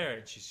over there?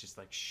 And she's just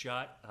like,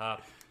 shut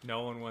up.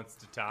 No one wants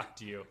to talk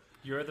to you.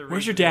 You're the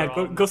Where's your dad?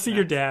 Go see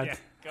your dad. Yeah,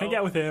 hang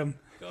out with him.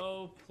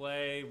 Go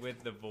play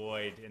with the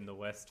void in the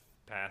West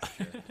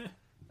pasture.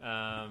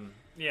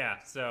 Yeah,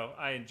 so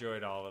I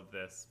enjoyed all of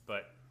this,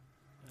 but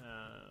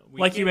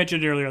like you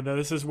mentioned earlier, though,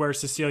 this is where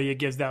Cecilia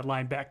gives that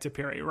line back to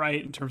Perry,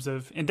 right? In terms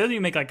of, and doesn't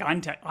even make like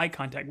eye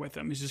contact with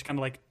him. It's just kind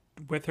of like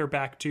with her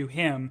back to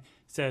him,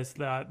 says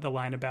the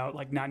line about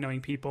like not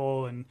knowing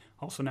people and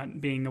also not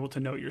being able to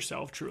know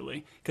yourself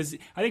truly. Because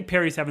I think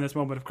Perry's having this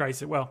moment of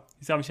crisis. Well,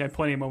 he's obviously had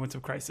plenty of moments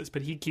of crisis,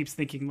 but he keeps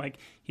thinking like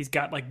he's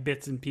got like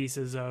bits and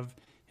pieces of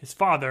his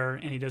father,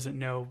 and he doesn't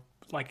know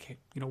like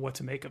what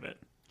to make of it.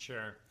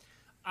 Sure.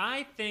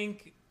 I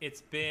think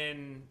it's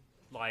been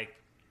like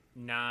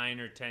 9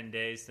 or 10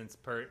 days since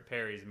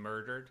Perry's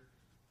murdered,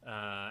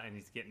 and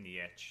he's getting the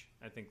itch.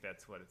 I think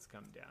that's what it's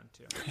come down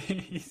to.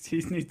 He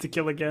needs to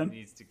kill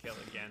again.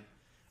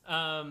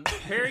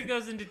 Perry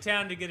goes into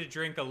town to get a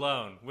drink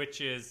alone,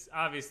 which is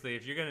obviously,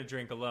 if you're going to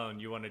drink alone,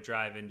 you want to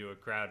drive into a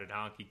crowded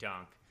honky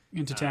tonk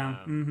into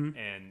town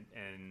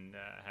and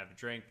have a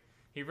drink.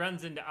 He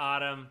runs into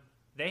Autumn.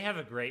 They have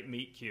a great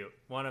meet cute,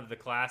 one of the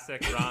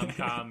classic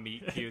rom-com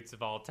meet cutes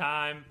of all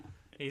time.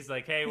 He's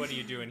like, hey, what are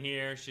you doing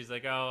here? She's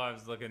like, oh, I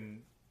was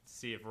looking to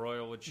see if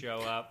Royal would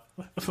show up.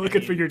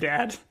 Looking for your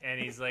dad. And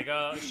he's like,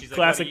 oh, she's like,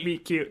 classic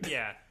meet cute.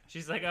 Yeah.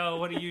 She's like, oh,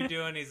 what are you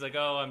doing? He's like,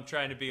 oh, I'm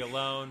trying to be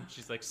alone.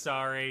 She's like,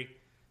 sorry.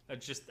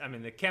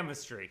 The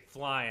chemistry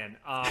flying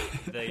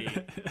off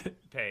the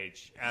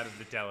page, out of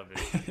the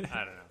television.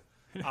 I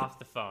don't know. Off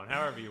the phone.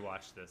 However you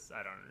watch this,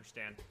 I don't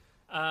understand.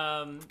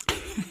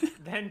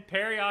 Then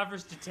Perry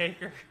offers to take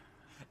her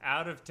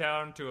out of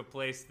town to a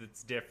place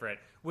that's different,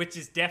 which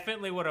is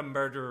definitely what a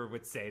murderer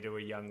would say to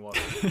a young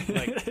woman.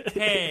 Like,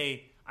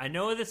 hey, I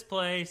know this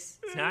place.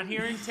 It's not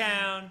here in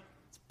town.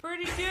 It's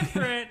pretty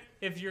different.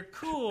 If you're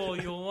cool,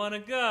 you'll want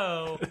to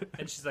go.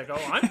 And she's like,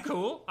 oh, I'm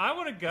cool. I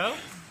want to go.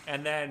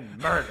 And then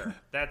murder.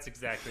 That's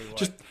exactly what.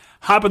 Just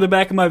hop in the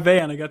back of my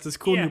van. I got this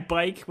cool new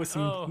bike with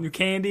some new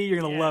candy. You're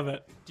going to love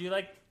it. Do you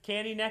like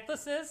candy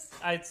necklaces?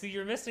 I see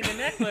you're missing a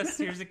necklace.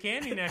 Here's a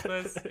candy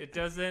necklace. It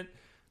doesn't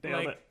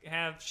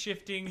have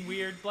shifting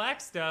weird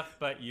black stuff,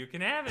 but you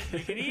can have it. You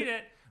can eat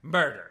it.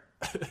 Murder.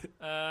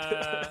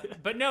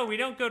 But no, we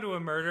don't go to a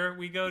murder.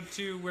 We go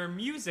to where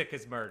music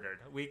is murdered.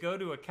 We go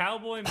to a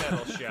cowboy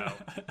metal show,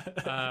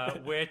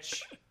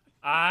 which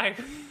I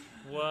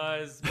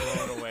was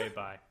blown away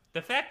by.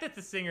 The fact that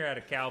the singer had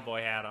a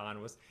cowboy hat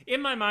on was,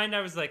 in my mind,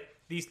 I was like,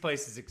 these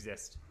places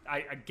exist.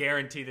 I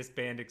guarantee this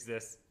band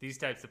exists. These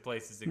types of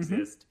places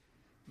exist.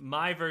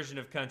 My version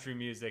of country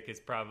music is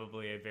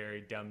probably a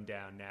very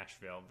dumbed-down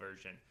Nashville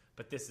version,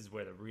 but this is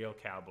where the real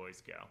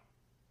cowboys go.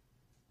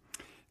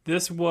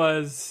 This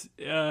was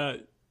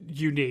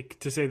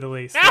unique, to say the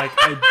least. Like,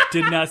 I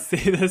did not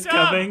see this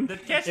coming. The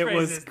catchphrase it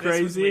was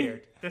crazy.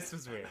 This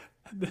was weird.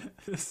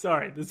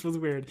 Sorry, this was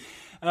weird.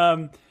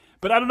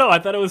 But I don't know. I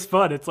thought it was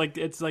fun. It's like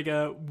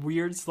a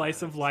weird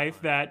slice of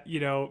life that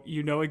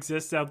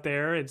exists out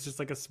there. It's just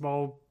like a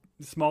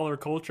smaller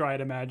culture,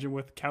 I'd imagine,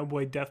 with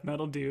cowboy death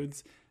metal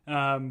dudes.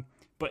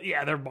 But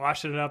yeah, they're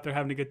washing it up. They're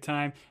having a good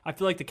time. I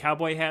feel like the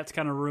cowboy hats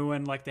kind of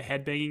ruin like the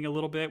headbanging a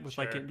little bit with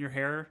like getting your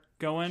hair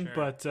going. Sure.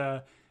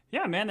 But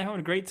yeah, man, they're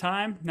having a great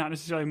time. Not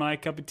necessarily my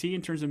cup of tea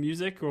in terms of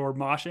music or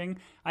moshing.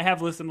 I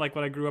have listened like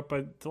when I grew up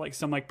to like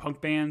some like punk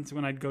bands.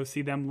 When I'd go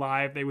see them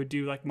live, they would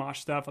do like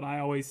mosh stuff, and I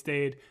always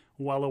stayed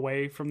well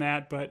away from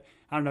that. But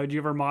I don't know. Did you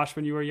ever mosh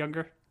when you were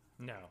younger?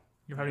 No.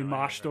 You have any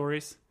mosh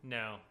stories?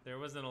 No, there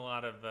wasn't a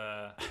lot of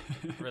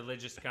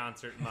religious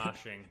concert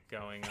moshing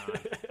going on.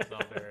 It was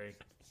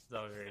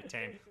all very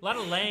tame. A lot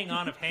of laying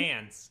on of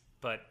hands,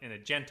 but in a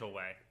gentle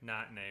way,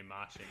 not in a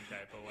moshing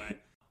type of way.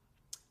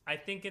 I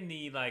think in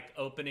the like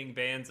opening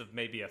bands of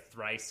maybe a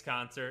Thrice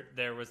concert,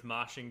 there was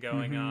moshing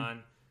going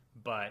on,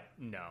 but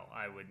no,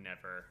 I would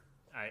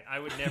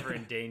never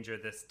endanger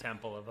this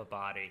temple of a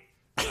body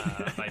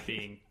by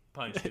being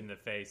punched in the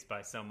face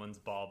by someone's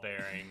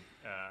ball-bearing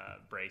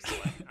bracelet.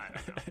 I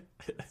don't know.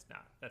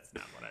 That's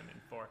not what I'm in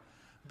for.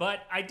 But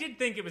I did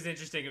think it was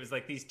interesting. It was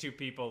like these two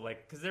people,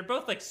 like, because they're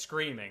both like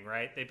screaming,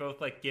 right? They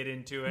both like get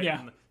into it.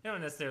 Yeah. And they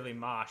don't necessarily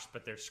mosh,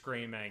 but they're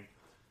screaming.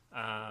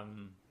 I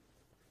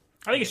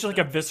think it's just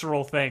like a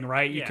visceral thing,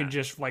 right? You can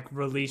just like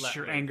release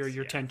your anger,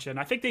 your tension.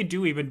 I think they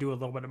do even do a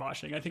little bit of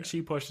moshing. I think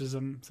she pushes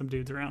some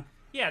dudes around.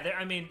 Yeah,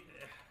 I mean,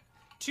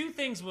 two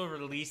things will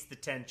release the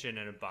tension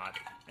in a body.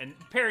 And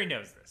Perry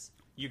knows this.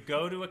 You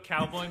go to a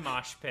cowboy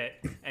mosh pit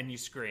and you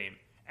scream.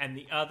 And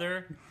the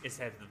other is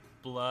have the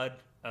blood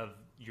of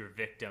your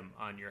victim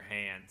on your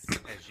hands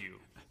as you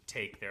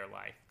take their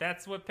life.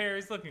 That's what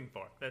Perry's looking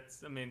for.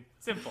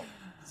 Simple.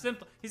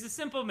 He's a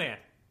simple man.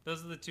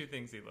 Those are the two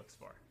things he looks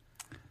for.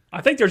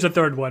 I think there's a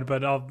third one,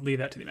 but I'll leave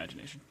that to the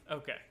imagination.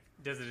 Okay.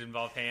 Does it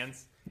involve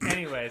hands?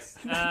 Anyways,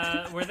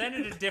 we're then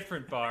at a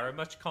different bar, a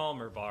much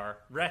calmer bar,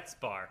 Rhett's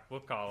bar, we'll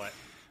call it.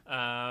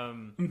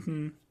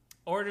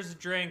 Orders a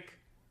drink,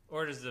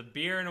 orders a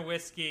beer and a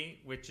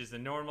whiskey, which is a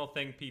normal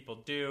thing people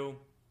do.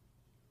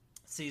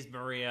 Sees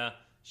Maria.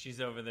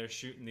 She's over there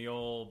shooting the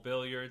old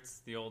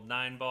billiards, the old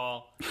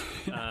 9-ball.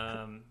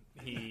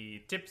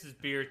 He tips his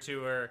beer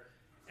to her.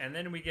 And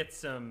then we get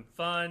some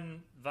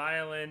fun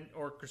violin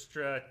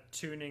orchestra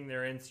tuning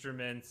their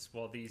instruments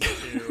while these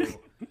two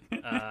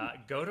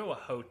go to a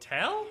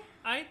hotel.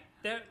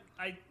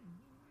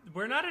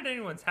 We're not at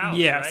anyone's house,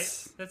 yes.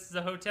 Right? This is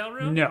a hotel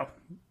room? No.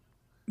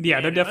 Yeah,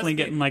 Man, they're definitely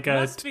getting like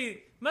a...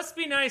 Must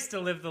be nice to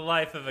live the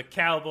life of a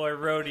cowboy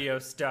rodeo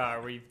star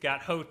where you've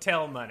got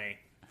hotel money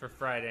for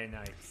Friday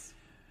nights.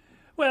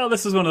 Well,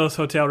 this is one of those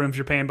hotel rooms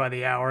you're paying by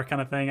the hour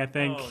kind of thing, I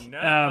think. Oh,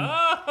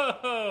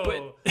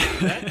 no.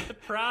 That's the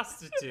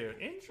prostitute.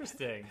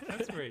 Interesting.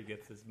 That's where he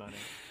gets his money.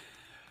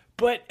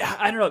 But,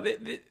 I don't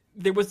know,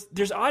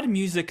 there's odd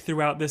music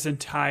throughout this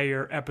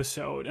entire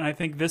episode, and I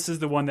think this is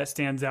the one that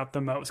stands out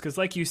the most. Because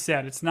like you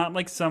said, it's not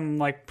like some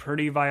like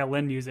pretty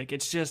violin music.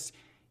 It's just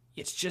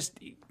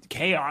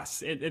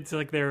chaos. It's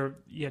like they're,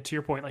 to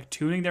your point, like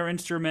tuning their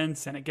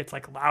instruments, and it gets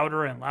like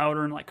louder and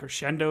louder and like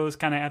crescendos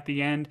kind of at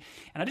the end.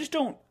 And I just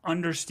don't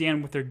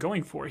understand what they're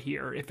going for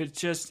here. If it's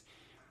just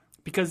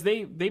because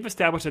they've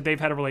established that they've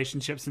had a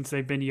relationship since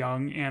they've been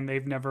young, and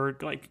they've never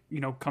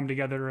come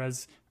together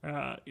as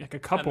like a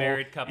couple, a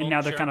married couple, and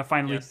now they're kind of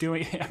finally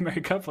doing a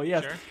married couple.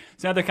 Yes, sure.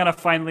 So now they're kind of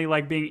finally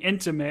like being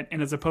intimate,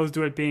 and as opposed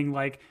to it being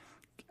like,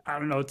 I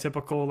don't know,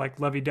 typical like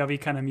lovey-dovey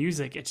kind of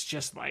music, it's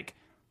just like,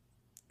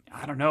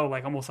 I don't know,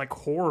 like almost like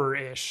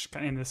horror-ish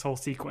in this whole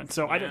sequence.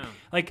 So I don't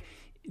like.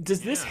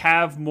 Does this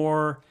have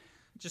more?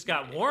 Just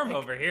got warm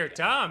over here,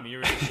 Tom. You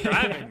were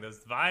describing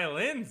those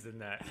violins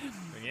and that.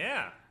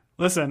 Yeah.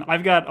 Listen,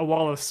 I've got a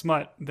wall of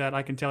smut that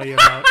I can tell you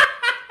about.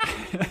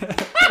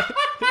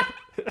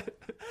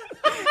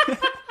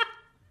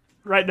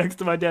 Right next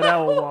to my dead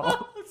owl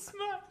wall.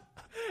 Smut.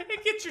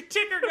 It gets your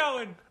ticker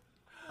going.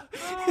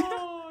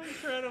 Oh,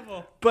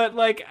 incredible. But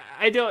like,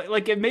 I don't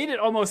like. It made it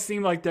almost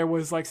seem like there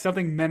was like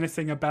something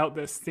menacing about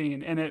this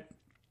scene, and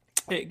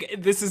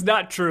this is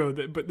not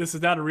true. But this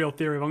is not a real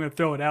theory. I'm going to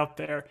throw it out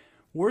there.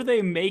 Were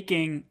they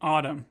making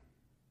Autumn?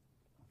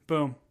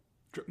 Boom,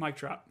 mic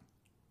drop.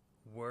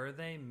 Were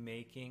they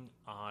making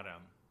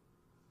Autumn?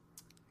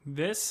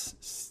 This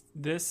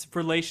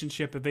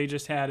relationship that they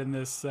just had in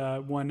this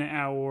 1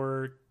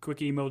 hour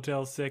quickie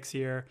Motel 6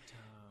 here,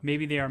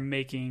 maybe they are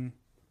making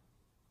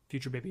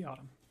future baby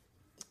Autumn.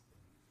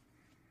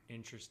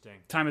 Interesting.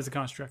 Time is a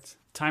construct.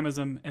 Time is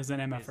an MFer. Is an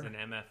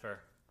MFer.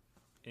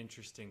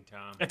 Interesting,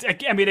 Tom.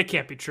 I mean, it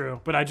can't be true,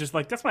 but I just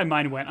like, that's my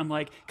mind went. I'm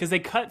like, because they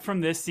cut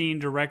from this scene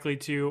directly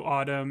to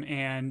Autumn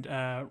and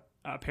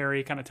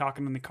Perry kind of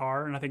talking in the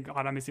car, and I think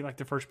Autumn is like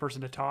the first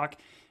person to talk.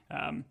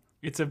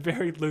 It's a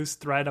very loose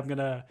thread. I'm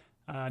gonna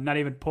not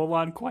even pull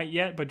on quite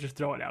yet, but just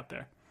throw it out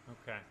there.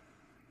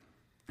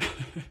 Okay.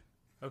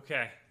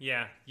 Okay.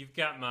 Yeah, you've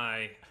got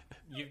my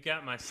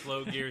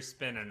slow gears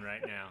spinning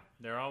right now.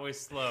 They're always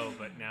slow,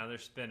 but now they're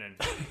spinning.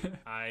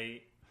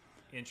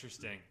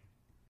 Interesting.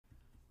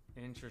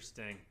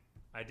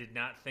 I did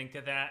not think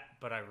of that,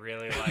 but I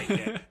really like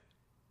it.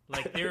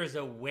 Like, there is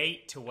a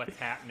weight to what's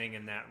happening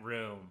in that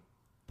room.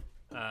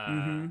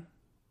 I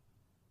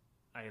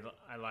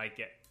like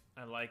it.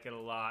 I like it a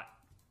lot.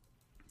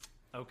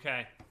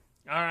 Okay.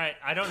 All right.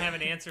 I don't have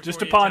an answer just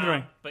for a you,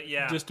 pondering. Tom, but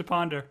yeah. Just to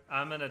ponder.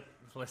 I'm going to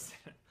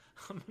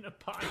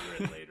ponder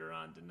it later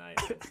on tonight,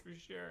 that's for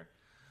sure.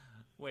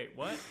 Wait,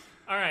 what?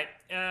 All right.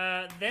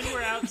 Then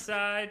we're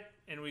outside,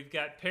 and we've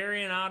got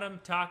Perry and Autumn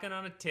talking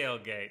on a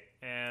tailgate,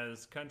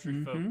 as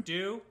country folk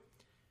do.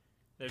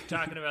 They're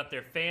talking about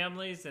their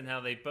families and how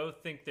they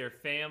both think their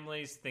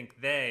families think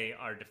they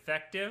are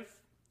defective.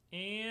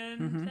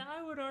 And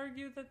I would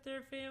argue that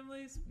their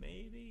families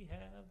maybe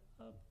have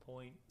a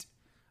point.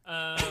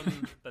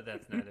 But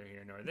that's neither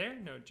here nor there.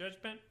 No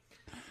judgment.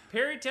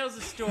 Perry tells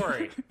a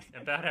story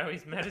about how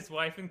he's met his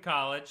wife in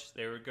college.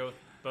 They were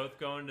both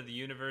going to the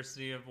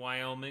University of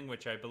Wyoming,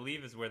 which I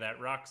believe is where that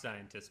rock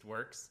scientist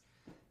works.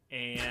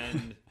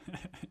 And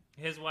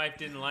his wife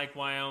didn't like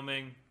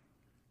Wyoming.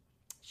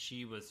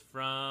 She was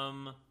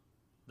from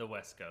the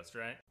West Coast,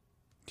 right?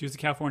 She was a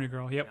California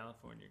girl, yep.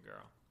 California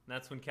girl.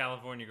 That's when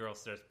California Girl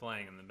starts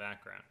playing in the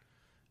background.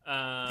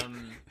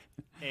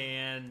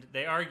 And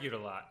they argued a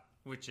lot,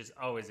 which is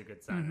always a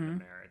good sign in a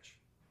marriage.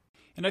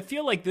 And I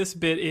feel like this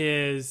bit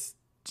is,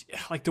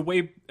 like the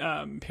way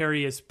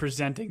Perry is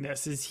presenting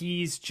this, is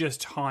he's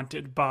just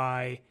haunted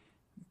by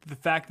the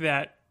fact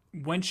that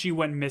when she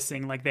went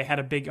missing, like they had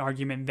a big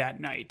argument that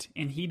night.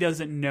 And he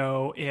doesn't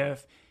know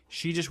if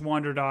she just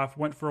wandered off,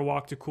 went for a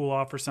walk to cool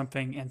off or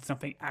something, and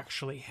something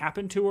actually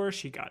happened to her.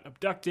 She got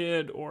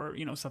abducted, or,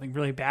 something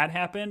really bad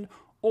happened,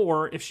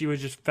 or if she was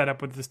just fed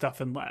up with the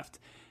stuff and left.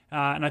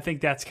 And I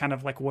think that's kind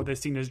of like what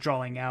this scene is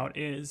drawing out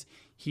is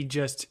he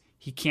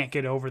can't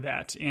get over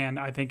that. And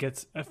I think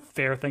it's a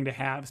fair thing to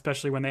have,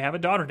 especially when they have a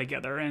daughter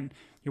together, and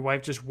your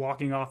wife just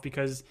walking off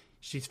because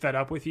she's fed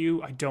up with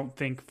you, I don't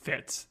think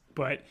fits.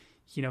 But,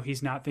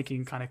 he's not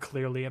thinking kind of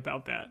clearly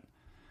about that.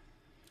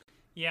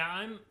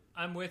 Yeah,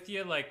 I'm with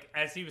you. Like,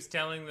 as he was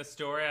telling the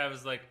story, I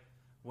was like,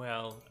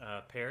 well,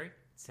 Perry,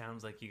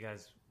 sounds like you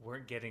guys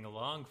weren't getting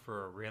along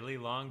for a really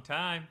long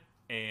time,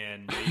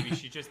 and maybe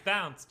she just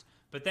bounced.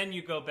 But then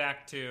you go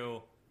back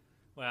to,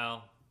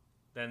 well,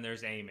 then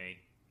there's Amy,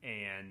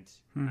 and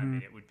I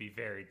mean, it would be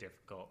very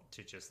difficult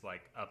to just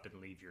like up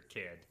and leave your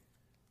kid.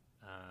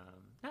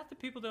 Not that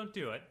people don't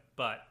do it,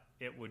 but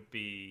it would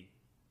be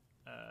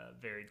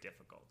very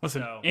difficult.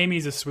 Listen,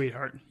 Amy's a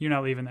sweetheart. You're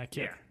not leaving that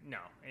kid. Yeah, no,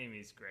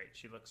 Amy's great.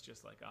 She looks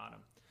just like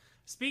Autumn.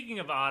 Speaking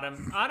of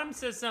Autumn, Autumn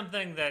says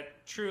something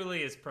that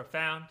truly is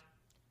profound.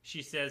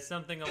 She says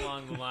something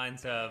along the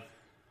lines of,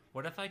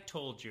 what if I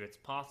told you it's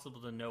possible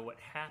to know what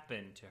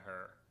happened to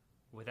her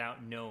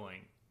without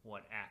knowing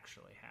what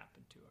actually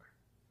happened to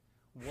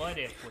her? What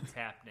if what's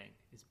happening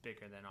is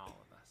bigger than all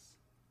of us?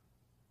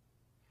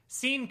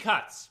 Scene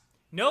cuts.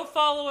 No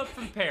follow-up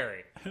from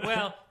Perry.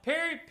 Well,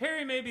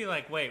 Perry may be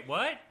like, wait,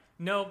 what?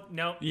 No,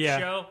 yeah.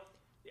 Show.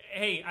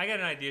 Hey, I got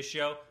an idea,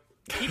 Show.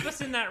 Keep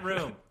us in that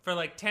room for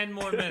like 10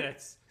 more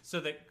minutes so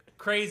that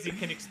Crazy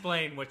can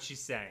explain what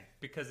she's saying,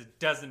 because it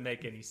doesn't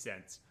make any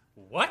sense.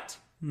 What?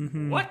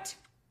 Mm-hmm. What?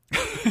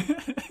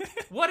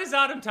 What is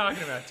Autumn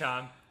talking about,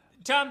 Tom?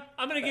 Tom,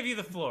 I'm going to give you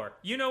the floor.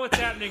 You know what's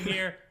happening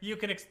here. You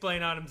can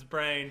explain Autumn's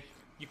brain.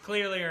 You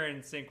clearly are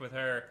in sync with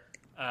her.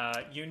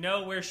 You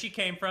know where she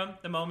came from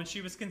the moment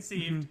she was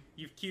conceived.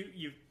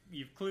 Mm-hmm.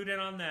 You've clued in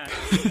on that.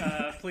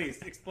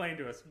 Please explain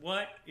to us,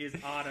 what is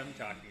Autumn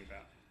talking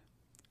about?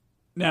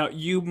 Now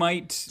you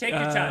might take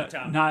your time,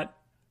 Tom. Not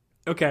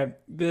okay.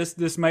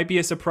 This might be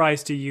a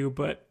surprise to you,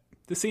 but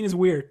the scene is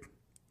weird.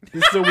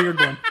 This is a weird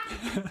one.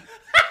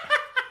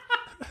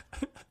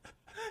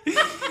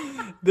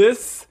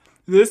 This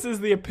is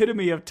the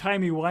epitome of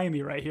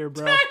timey-wimey right here,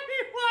 bro.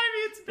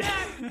 Timey-wimey, it's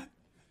back.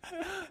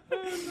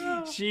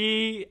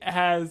 She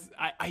has,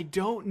 I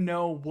don't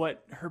know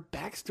what her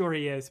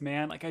backstory is,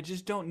 man. Like, I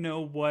just don't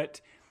know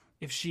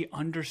if she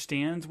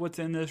understands what's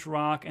in this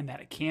rock and that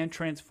it can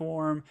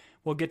transform.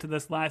 We'll get to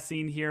this last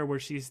scene here where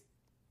she's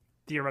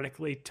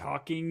theoretically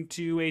talking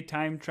to a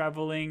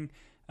time-traveling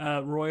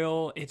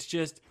royal. It's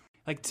just,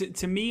 like,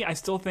 to me, I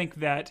still think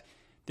that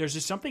there's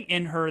just something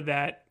in her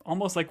that,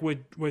 almost like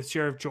with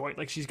Sheriff Joy,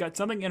 like she's got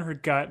something in her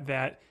gut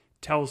that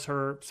tells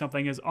her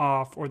something is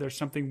off or there's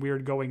something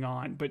weird going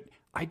on, but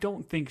I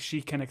don't think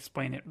she can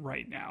explain it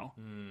right now.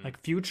 Like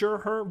future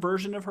her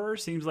version of her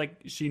seems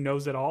like she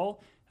knows it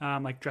all,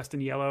 like dressed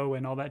in yellow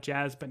and all that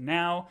jazz, but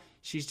now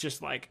she's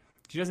just like,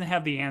 she doesn't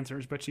have the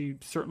answers, but she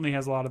certainly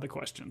has a lot of the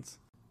questions.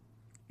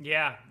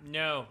 Yeah,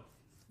 no.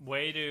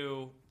 Way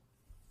to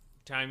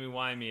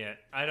timey-wimey it.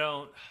 I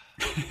don't...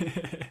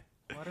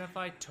 What if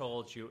I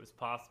told you it was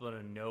possible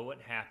to know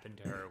what happened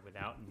to her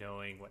without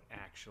knowing what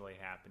actually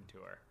happened to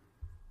her?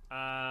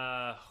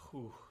 All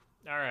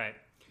right.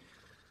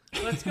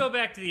 Let's go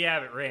back to the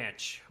Abbott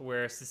Ranch,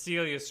 where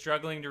Cecilia's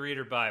struggling to read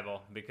her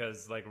Bible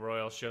because, like,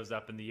 Royal shows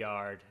up in the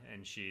yard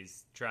and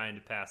she's trying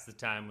to pass the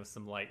time with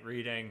some light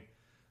reading.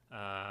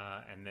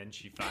 And then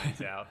she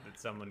finds out that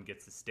someone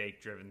gets a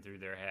stake driven through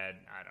their head.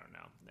 I don't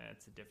know.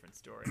 That's a different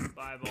story in the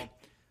Bible.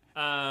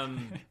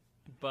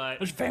 But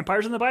there's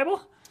vampires in the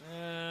Bible?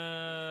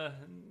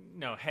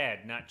 No,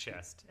 head, not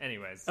chest.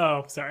 Anyways.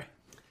 Oh, sorry.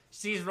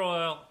 Sees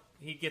Royal.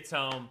 He gets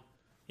home.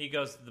 He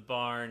goes to the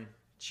barn.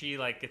 She,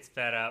 like, gets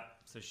fed up,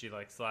 so she,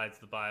 like, slides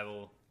the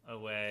Bible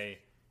away.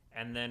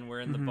 And then we're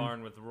in the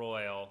barn with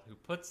Royal, who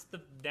puts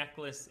the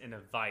necklace in a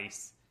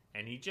vise,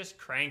 and he just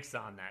cranks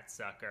on that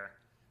sucker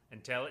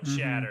until it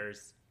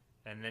shatters.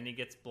 And then he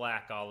gets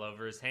black all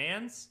over his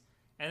hands.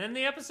 And then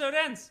the episode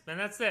ends, and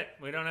that's it.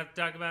 We don't have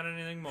to talk about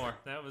anything more.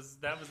 That was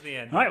the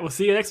end. All right, we'll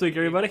see you next week,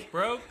 everybody. He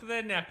broke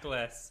the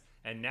necklace,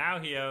 and now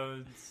he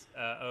owes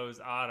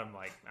Autumn,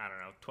 like, I don't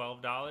know,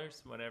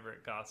 $12, whatever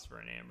it costs for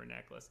an amber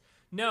necklace.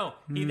 No,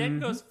 he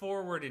then goes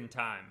forward in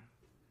time.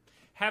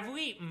 Have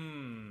we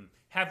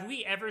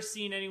ever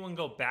seen anyone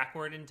go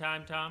backward in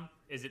time, Tom?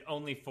 Is it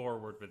only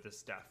forward with this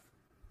stuff?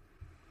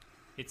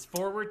 It's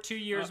forward 2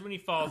 years when he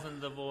falls into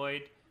the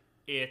void.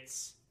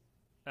 It's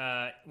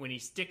when he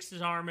sticks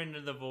his arm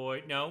into the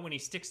void. No, when he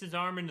sticks his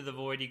arm into the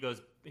void,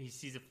 he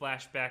sees a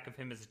flashback of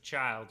him as a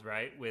child,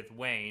 right? With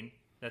Wayne.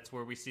 That's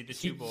where we see the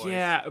two boys.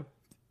 Yeah,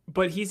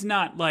 but he's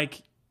not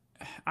like,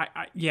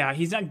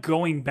 he's not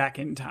going back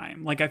in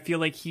time. Like, I feel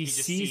like he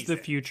sees the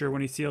future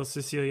when he sees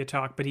Cecilia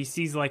talk, but he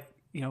sees, like,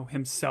 you know,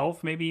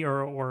 himself maybe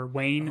or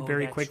Wayne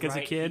very quick as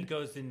a kid.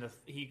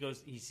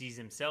 He sees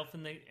himself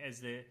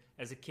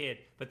as a kid,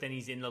 but then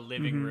he's in the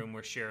living room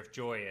where Sheriff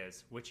Joy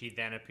is, which he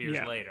then appears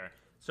later.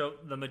 So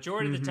the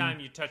majority of the time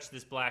you touch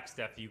this black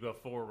stuff, you go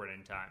forward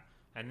in time.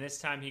 And this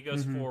time he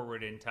goes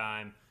forward in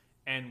time.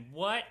 And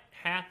what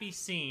happy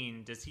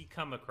scene does he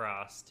come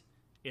across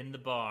in the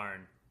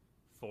barn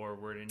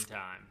forward in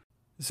time?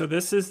 So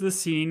this is the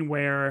scene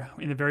where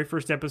in the very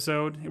first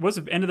episode, it was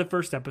the end of the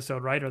first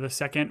episode, right? Or the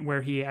second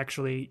where he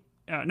actually,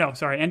 end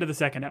of the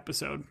second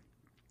episode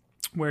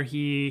where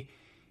he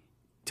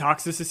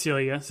talks to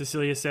Cecilia.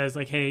 Cecilia says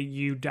like, hey,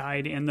 you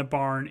died in the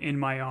barn in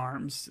my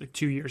arms like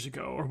 2 years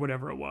ago or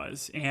whatever it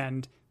was.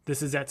 And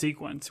this is that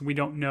sequence. We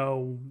don't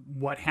know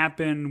what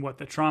happened, what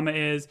the trauma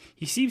is.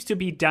 He seems to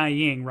be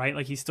dying, right?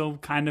 Like he's still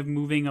kind of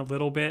moving a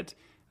little bit.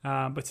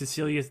 But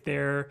Cecilia's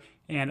there.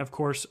 And of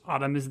course,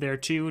 Autumn is there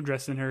too,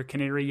 dressed in her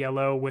canary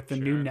yellow with the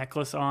new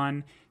necklace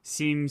on.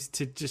 Seems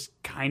to just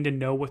kind of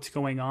know what's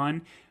going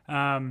on.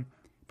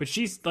 But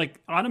she's like,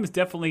 Autumn is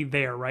definitely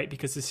there, right?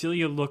 Because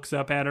Cecilia looks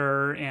up at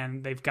her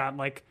and they've got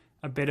like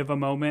a bit of a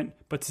moment.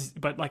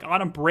 But like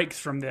Autumn breaks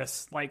from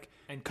this, like,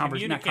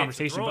 not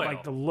conversation, but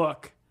like the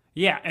look.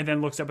 Yeah. And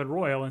then looks up at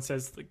Royal and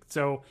says, like,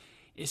 so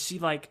is she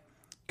like,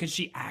 can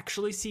she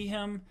actually see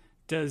him?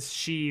 Does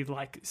she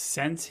like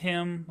sense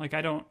him? Like,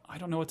 I don't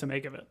know what to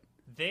make of it.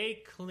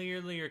 They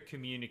clearly are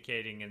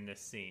communicating in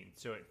this scene.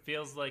 So it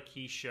feels like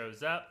he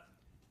shows up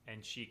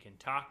and she can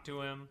talk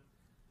to him.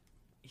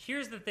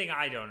 Here's the thing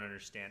I don't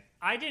understand.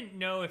 I didn't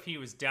know if he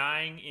was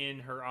dying in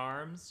her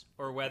arms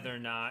or whether or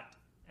not,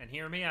 and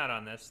hear me out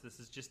on this, this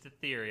is just a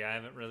theory. I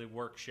haven't really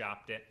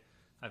workshopped it.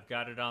 I've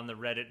got it on the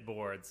Reddit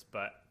boards,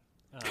 but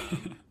I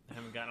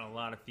haven't gotten a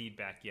lot of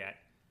feedback yet.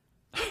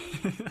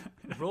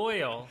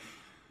 Royal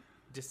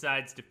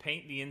decides to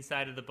paint the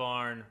inside of the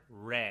barn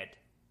red.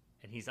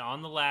 And he's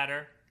on the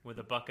ladder with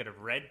a bucket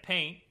of red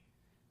paint.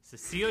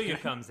 Cecilia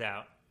comes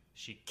out.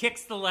 She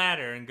kicks the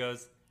ladder and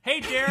goes,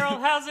 hey,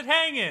 Daryl, how's it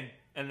hanging?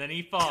 And then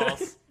he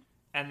falls.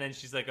 And then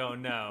she's like, oh,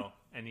 no.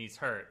 And he's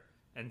hurt.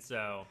 And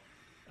so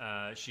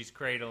she's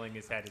cradling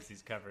his head as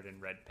he's covered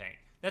in red paint.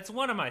 That's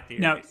one of my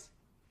theories. Now,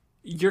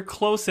 you're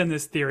close in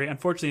this theory.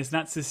 Unfortunately, it's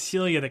not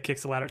Cecilia that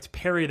kicks the ladder. It's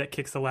Perry that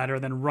kicks the ladder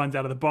and then runs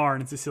out of the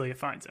barn, and Cecilia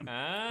finds him.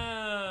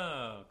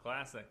 Oh,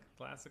 classic.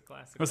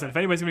 Listen, if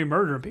anybody's going to be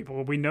murdering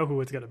people, we know who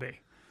it's going to be.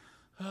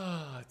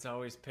 Oh, it's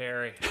always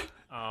Perry.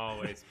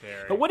 Always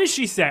Perry. But what does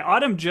she say?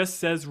 Autumn just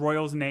says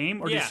Royal's name,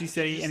 or does she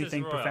say she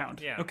anything profound?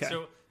 Yeah. Okay.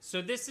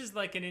 So this is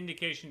like an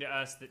indication to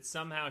us that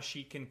somehow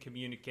she can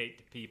communicate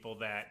to people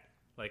that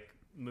like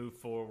move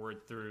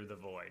forward through the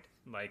void.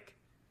 Like,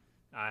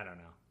 I don't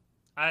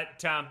know.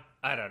 Tom,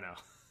 I don't know.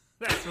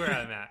 That's where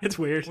I'm at. It's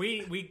weird.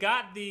 We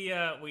got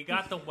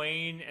the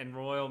Wayne and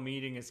Royal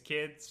meeting as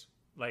kids.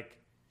 Like,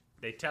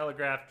 they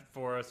telegraphed it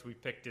for us. We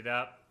picked it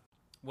up.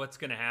 What's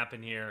going to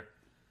happen here?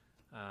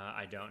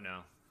 I don't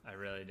know. I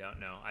really don't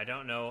know. I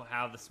don't know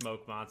how the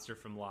smoke monster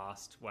from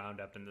Lost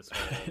wound up in this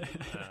hole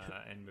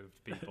and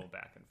moved people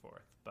back and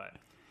forth. But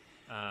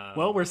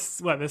well,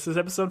 this is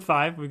episode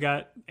 5. We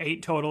got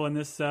 8 total in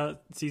this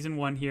season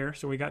 1 here,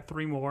 so we got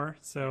 3 more.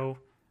 So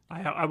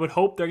I would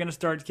hope they're going to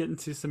start getting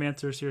to some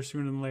answers here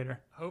sooner than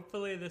later.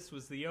 Hopefully, this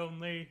was the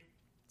only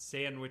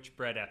sandwich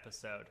bread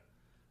episode.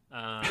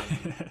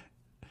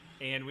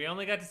 And we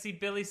only got to see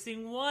Billy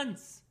sing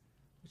once,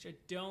 which I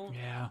don't.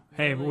 Yeah.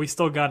 Hey, but we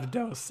still got a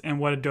dose, and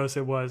what a dose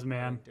it was,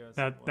 man.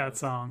 That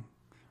song,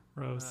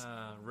 Rose.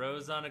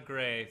 Rose on a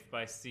Grave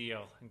by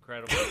Seal.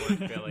 Incredible work,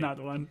 Billy. Not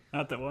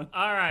that one.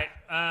 All right.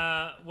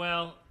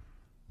 Well,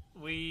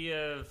 we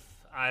have.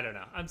 I don't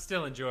know. I'm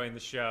still enjoying the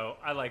show.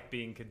 I like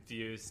being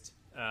confused.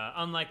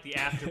 Unlike the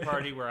after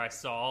party where I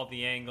saw all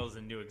the angles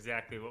and knew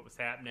exactly what was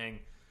happening,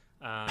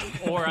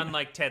 or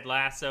unlike Ted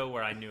Lasso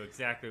where I knew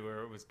exactly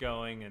where it was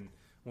going and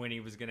when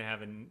he was going to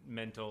have a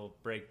mental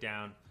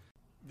breakdown.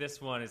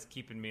 This one is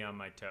keeping me on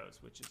my toes,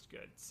 which is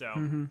good. So,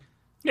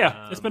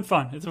 yeah, it's been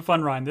fun. It's a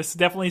fun ride. This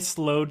definitely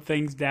slowed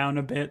things down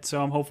a bit,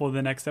 so I'm hopeful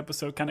the next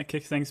episode kind of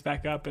kicks things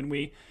back up and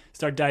we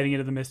start diving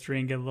into the mystery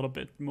and get a little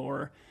bit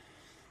more,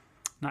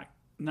 not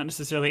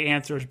necessarily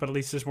answers, but at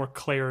least there's more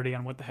clarity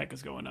on what the heck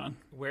is going on.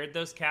 Where'd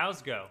those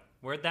cows go?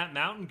 Where'd that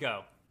mountain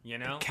go? You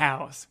know? The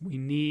cows. We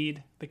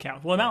need the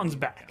cows. Well, the mountain's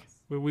back.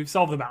 We've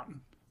solved the mountain.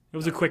 It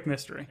was a quick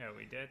mystery. Yeah,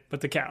 we did. But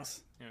the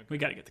cows. Okay. We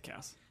got to get the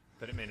cows.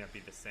 But it may not be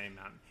the same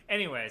mountain.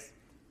 Anyways,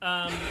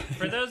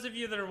 for those of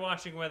you that are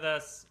watching with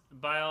us,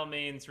 by all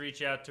means,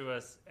 reach out to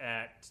us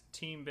at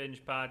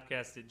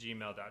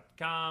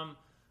teambingepodcast@gmail.com.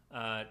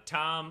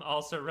 Tom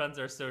also runs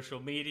our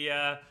social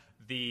media.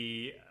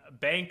 The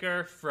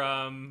banker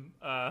from...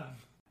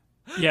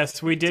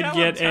 yes, we did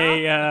get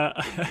a...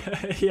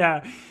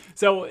 yeah.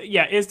 So,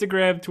 yeah,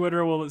 Instagram,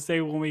 Twitter, we'll say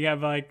when we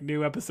have like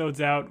new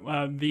episodes out.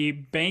 The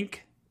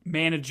bank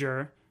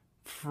manager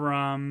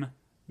from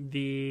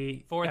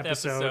the fourth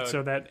episode,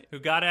 so that who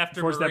got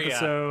after Maria,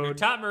 who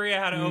taught Maria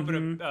how to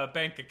open a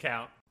bank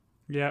account.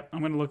 Yeah,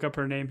 I'm gonna look up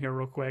her name here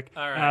real quick.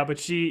 All right. But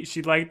she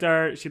liked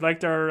our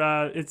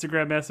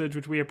Instagram message,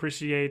 which we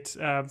appreciate.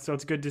 So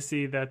it's good to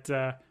see that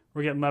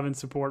we're getting love and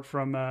support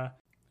from a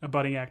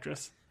budding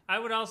actress. I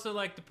would also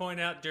like to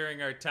point out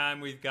during our time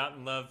we've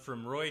gotten love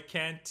from Roy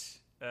Kent,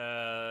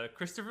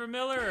 Christopher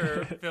Miller,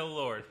 or Phil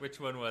Lord. Which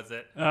one was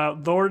it?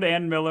 Lord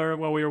and Miller.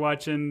 While we were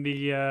watching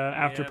the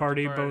after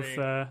party, both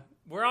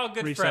we're all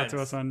good reached friends. out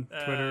to us on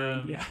Twitter.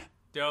 And, yeah.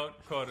 Don't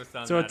quote us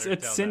on so that. So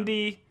it's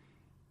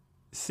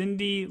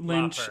Cindy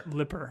Lynch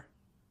Lipper.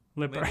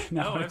 Lippert.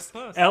 No, it's it's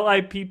close.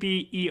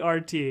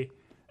 Lippert.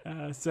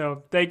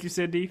 So thank you,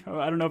 Cindy.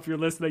 I don't know if you're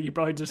listening. You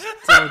probably just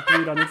saw a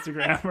tweet on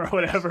Instagram or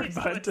whatever,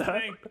 but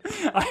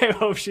I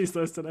hope she's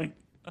listening.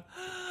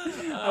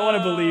 I want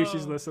to believe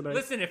she's listening.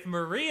 Listen, if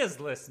Maria's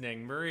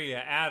listening,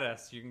 Maria, add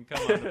us. You can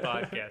come on the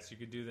podcast. You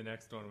could do the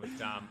next one with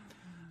Tom.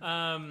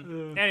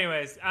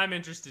 Anyways, I'm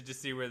interested to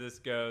see where this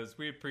goes.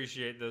 We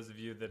appreciate those of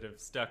you that have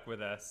stuck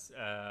with us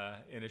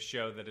in a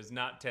show that is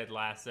not Ted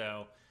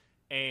Lasso.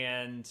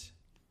 And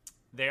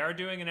they are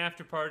doing an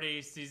after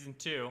party season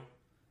 2,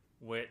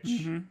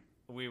 which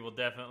we will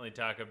definitely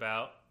talk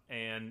about.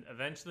 And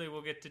eventually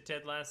we'll get to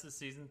Ted Lasso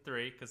season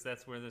 3 because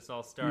that's where this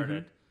all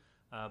started.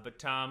 But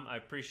Tom, I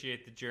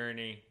appreciate the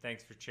journey.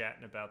 Thanks for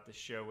chatting about this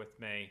show with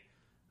me.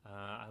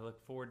 I look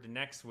forward to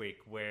next week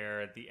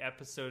where the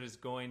episode is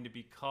going to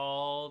be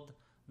called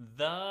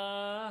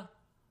The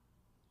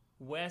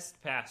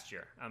West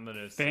Pasture. I'm going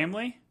to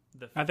Family?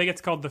 I think it's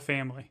called The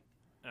Family.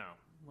 Oh,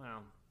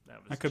 well,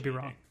 that could cheating. be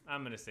wrong.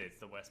 I'm going to say it's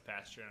The West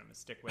Pasture, and I'm going to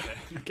stick with it.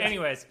 Okay.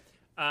 Anyways,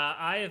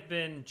 I have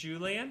been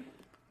Julian.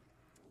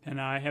 And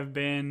I have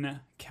been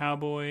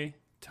Cowboy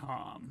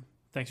Tom.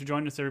 Thanks for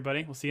joining us,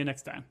 everybody. We'll see you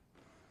next time.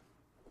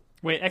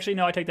 Wait, actually,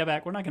 no, I take that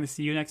back. We're not going to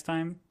see you next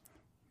time.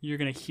 You're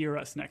going to hear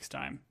us next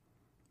time.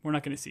 We're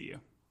not going to see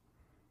you.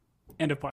 End of podcast.